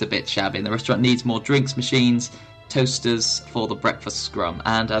 as it's a bit shabby, and the restaurant needs more drinks machines, toasters for the breakfast scrum,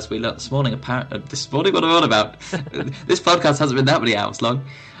 and as we learnt this morning, what am I on about? This podcast hasn't been that many hours long.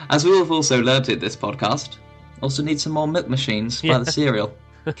 As we have also learnt in this podcast, also need some more milk machines by the cereal.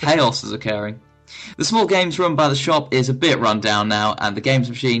 Chaos is occurring. The small games room by the shop is a bit run down now, and the games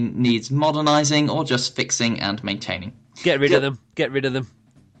machine needs modernising or just fixing and maintaining. Get rid of them. Get rid of them.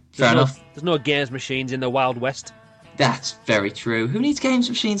 Fair enough. There's no games machines in the Wild West. That's very true. Who needs games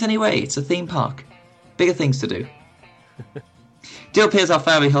machines anyway? It's a theme park. Bigger things to do. Deal Pierre's our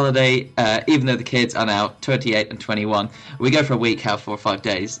family holiday, even though the kids are now 28 and 21. We go for a week, have 4 or 5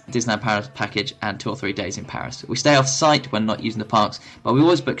 days, Disneyland Paris package, and 2 or 3 days in Paris. We stay off-site when not using the parks, but we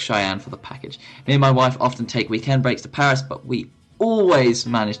always book Cheyenne for the package. Me and my wife often take weekend breaks to Paris, but we always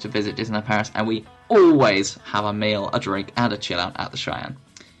manage to visit Disneyland Paris, and we always have a meal, a drink, and a chill-out at the Cheyenne.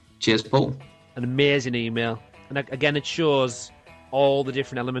 Cheers, Paul. An amazing email. And again, it shows all the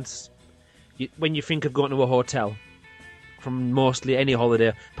different elements. When you think of going to a hotel, from mostly any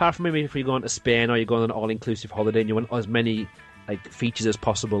holiday, apart from maybe if you're going to Spain or you're going on an all-inclusive holiday and you want as many features as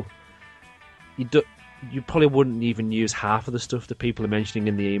possible, you probably wouldn't even use half of the stuff that people are mentioning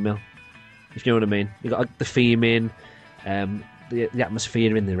in the email, if you know what I mean. You got the theming, the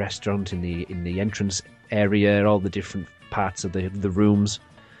atmosphere in the restaurant, in the entrance area, all the different parts of the rooms.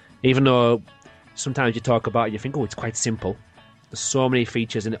 Even though sometimes you talk about it, you think, oh, it's quite simple. There's so many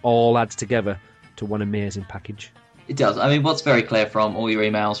features and it all adds together to one amazing package. It does. I mean, what's very clear from all your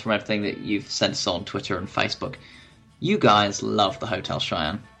emails, from everything that you've sent us on Twitter and Facebook, you guys love the Hotel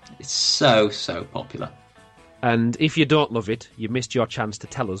Cheyenne. It's so, so popular. And if you don't love it, you missed your chance to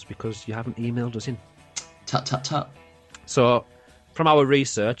tell us because you haven't emailed us in. Tut, tut, tut. So, from our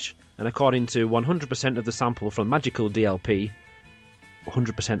research, and according to 100% of the sample from Magical DLP,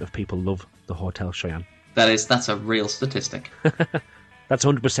 100% of people love the Hotel Cheyenne. That's a real statistic. That's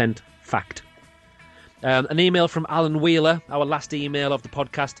 100% fact. An email from Alan Wheeler, our last email of the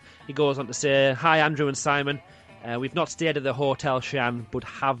podcast. He goes on to say, "Hi Andrew and Simon, we've not stayed at the Hotel Cheyenne, but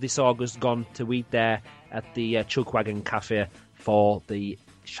have this August gone to eat there at the Chuckwagon Cafe for the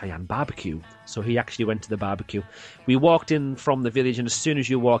Cheyenne barbecue." So he actually went to the barbecue. We walked in from the village, and as soon as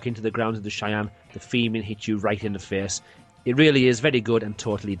you walk into the grounds of the Cheyenne, the theming hits you right in the face. It really is very good and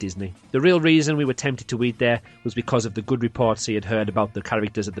totally Disney. The real reason we were tempted to eat there was because of the good reports he had heard about the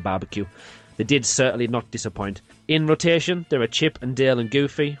characters at the barbecue. They did certainly not disappoint. In rotation, there are Chip and Dale and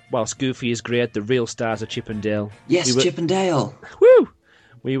Goofy. Whilst Goofy is great, the real stars are Chip and Dale. Yes, Chip and Dale. Woo!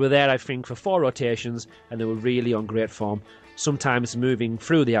 We were there, I think, for 4 rotations, and they were really on great form. Sometimes moving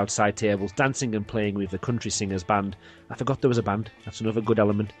through the outside tables, dancing and playing with the country singers band. I forgot there was a band. That's another good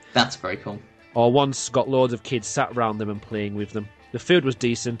element. That's very cool. Or once got loads of kids sat around them and playing with them. The food was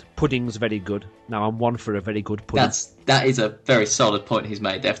decent. Pudding's very good. Now I'm one for a very good pudding. That is a very solid point he's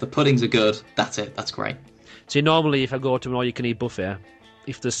made there. If the puddings are good, that's it. That's great. See, normally if I go to an all-you-can-eat buffet,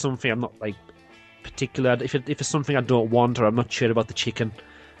 if there's something I'm not particular, if it's something I don't want or I'm not sure about the chicken,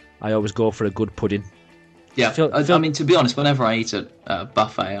 I always go for a good pudding. Yeah, I mean, to be honest, whenever I eat at a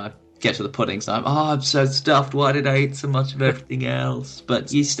buffet, I get to the puddings and I'm so stuffed. Why did I eat so much of everything else?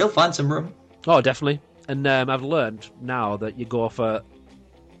 But you still find some room. Oh, definitely. And I've learned now that you go for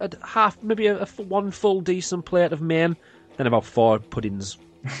maybe one full decent plate of main, then about 4 puddings.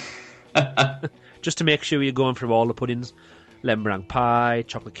 Just to make sure you're going through all the puddings. Lemon meringue pie,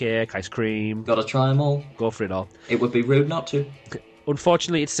 chocolate cake, ice cream. Gotta try them all. Go for it all. It would be rude not to.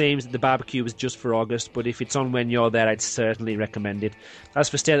 Unfortunately, it seems that the barbecue is just for August, but if it's on when you're there, I'd certainly recommend it. As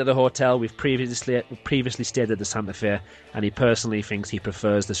for staying at the hotel, we've previously stayed at the Santa Fe, and he personally thinks he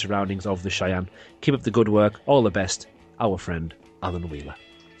prefers the surroundings of the Cheyenne. Keep up the good work. All the best. Our friend, Alan Wheeler.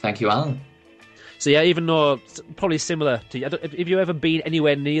 Thank you, Alan. So yeah, even though it's probably similar to you, have you ever been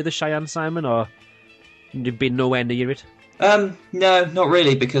anywhere near the Cheyenne, Simon, or you've been nowhere near it? No, not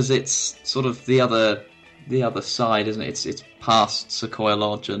really, because it's sort of the other side, isn't it? It's past Sequoia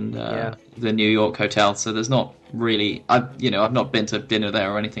Lodge and the New York Hotel, so there's not really. I've not been to dinner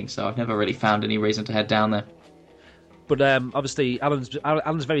there or anything, so I've never really found any reason to head down there. But obviously,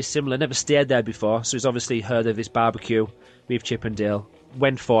 Alan's very similar. Never stayed there before, so he's obviously heard of this barbecue with Chip and Dale.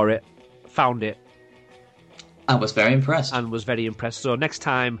 Went for it, found it, I was very impressed. So next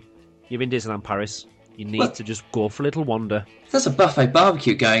time you're in Disneyland Paris, you need to just go for a little wander. If there's a buffet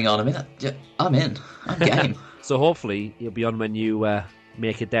barbecue going on, I mean, I'm in. I'm game. So hopefully you'll be on when you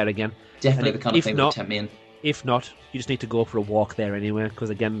make it there again. Definitely the kind of thing that would tempt me in. If not, you just need to go for a walk there anyway, because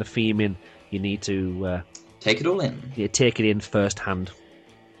again, the theming, you need to take it all in. Yeah, take it in firsthand,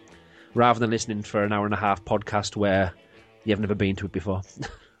 rather than listening for an hour and a half podcast where you've never been to it before.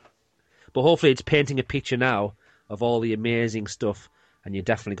 But hopefully it's painting a picture now of all the amazing stuff, and you're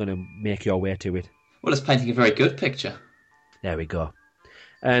definitely going to make your way to it. Well, it's painting a very good picture. There we go.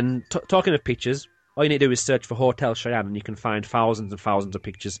 And talking of pictures, all you need to do is search for Hotel Cheyenne, and you can find thousands and thousands of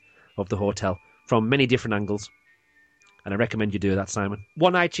pictures of the hotel from many different angles. And I recommend you do that, Simon.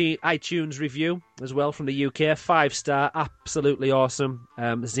 One iTunes review as well from the UK. 5-star, absolutely awesome.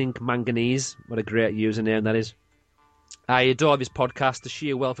 Zinc Manganese. What a great username that is. I adore this podcast. The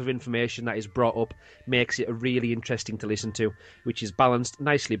sheer wealth of information that is brought up makes it really interesting to listen to, which is balanced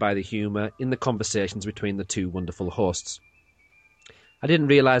nicely by the humour in the conversations between the two wonderful hosts. I didn't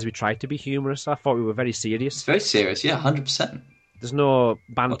realise we tried to be humorous. I thought we were very serious. It's very serious, yeah, 100%. There's no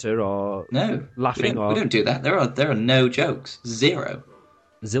banter or laughing we don't do that. There are no jokes. Zero.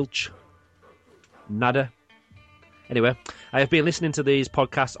 Zilch. Nada. Anyway, I have been listening to these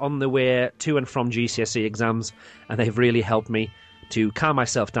podcasts on the way to and from GCSE exams, and they've really helped me to calm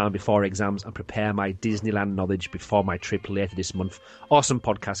myself down before exams and prepare my Disneyland knowledge before my trip later this month. Awesome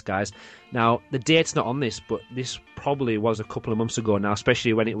podcast, guys. Now, the date's not on this, but this probably was a couple of months ago now,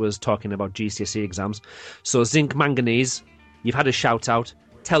 especially when it was talking about GCSE exams. So, Zinc Manganese, you've had a shout-out.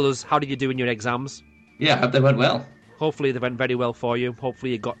 Tell us, how did you do in your exams? Yeah, I hope they went well. Hopefully they went very well for you.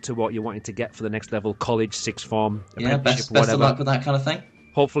 Hopefully you got to what you wanted to get for the next level, college, sixth form, apprenticeship, best whatever. of luck with that kind of thing.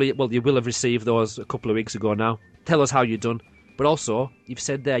 Hopefully, well, you will have received those a couple of weeks ago now. Tell us how you've done. But also, you've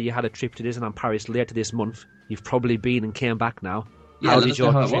said there you had a trip to Disneyland Paris later this month. You've probably been and came back now. Yeah, let us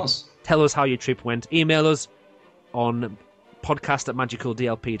know how it was. Tell us how your trip went. Email us on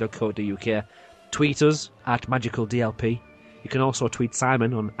podcast@magicaldlp.co.uk. Tweet us at magicaldlp. You can also tweet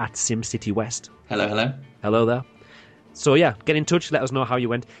Simon on @SimCityWest. Hello. Hello there. So yeah, get in touch, let us know how you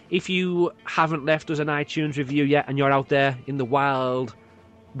went. If you haven't left us an iTunes review yet and you're out there in the wild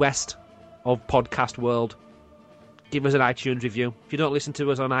west of podcast world, give us an iTunes review. If you don't listen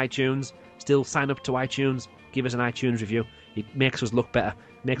to us on iTunes, still sign up to iTunes, give us an iTunes review. It makes us look better.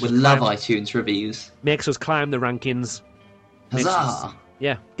 We love iTunes reviews. Makes us climb the rankings. Huzzah!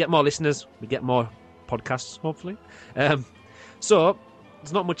 Get more listeners, we get more podcasts, hopefully. So,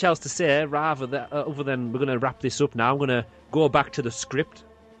 there's not much else to say, other than we're going to wrap this up now. I'm going to go back to the script,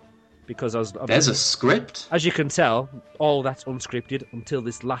 because there's a script? As you can tell, all that's unscripted until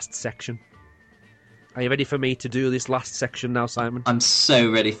this last section. Are you ready for me to do this last section now, Simon? I'm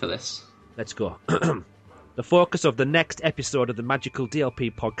so ready for this. Let's go. The focus of the next episode of the Magical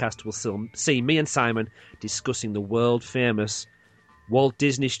DLP podcast will see me and Simon discussing the world-famous Walt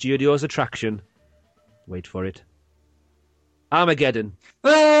Disney Studios attraction. Wait for it. Armageddon.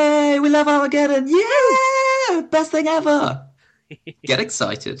 Hey, we love Armageddon! Yeah! Best thing ever! Get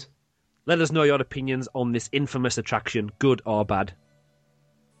excited. Let us know your opinions on this infamous attraction, good or bad.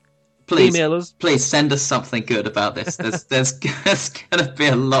 Please, email us. Please send us something good about this. There's going to be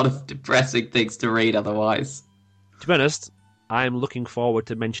a lot of depressing things to read otherwise. To be honest, I'm looking forward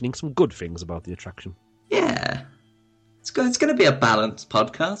to mentioning some good things about the attraction. Yeah. It's going to be a balanced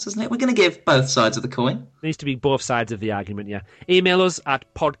podcast, isn't it? We're going to give both sides of the coin. It needs to be both sides of the argument, yeah. Email us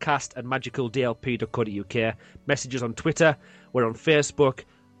at podcast@magicaldlp.co.uk. Message us on Twitter. We're on Facebook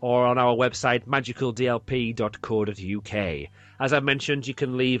or on our website, magicaldlp.co.uk. As I mentioned, you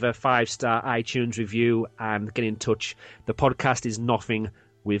can leave a 5-star iTunes review and get in touch. The podcast is nothing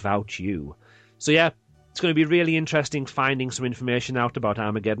without you. So yeah, it's going to be really interesting finding some information out about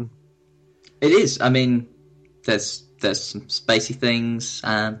Armageddon. It is. I mean, there's some spacey things,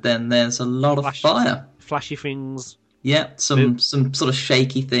 and then there's a lot of fire. Flashy things. Yeah, some sort of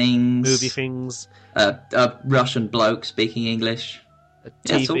shaky things. Movie things. A Russian bloke speaking English.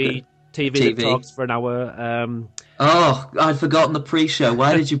 TV that talks for an hour. I'd forgotten the pre-show.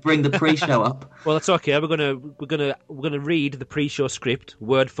 Why did you bring the pre-show up? Well, it's okay. We're gonna read the pre-show script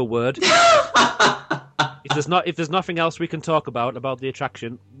word for word. If there's nothing else we can talk about the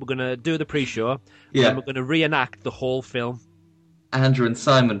attraction, we're gonna do the pre-show. Yeah. And we're gonna reenact the whole film. Andrew and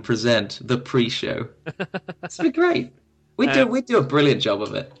Simon present the pre-show. It's been great. We do a brilliant job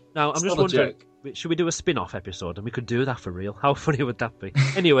of it. Now I'm just wondering, should we do a spin-off episode? And we could do that for real. How funny would that be?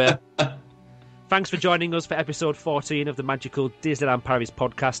 Anyway, thanks for joining us for episode 14 of the Magical Disneyland Paris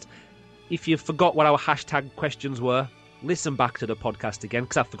podcast. If you forgot what our hashtag questions were, listen back to the podcast again,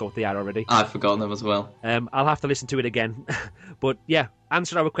 because I forgot what they are already. I've forgotten them as well. I'll have to listen to it again. But yeah,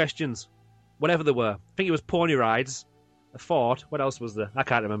 answer our questions, whatever they were. I think it was pony rides, a fort. What else was there? I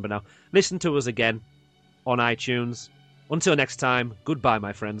can't remember now. Listen to us again on iTunes. Until next time, goodbye,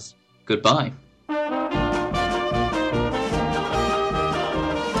 my friends. Goodbye.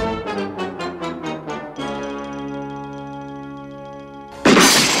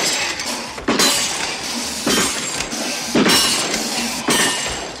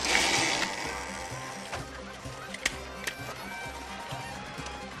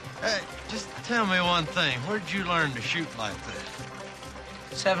 Hey, just tell me one thing. Where did you learn to shoot like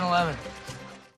this? 7-Eleven.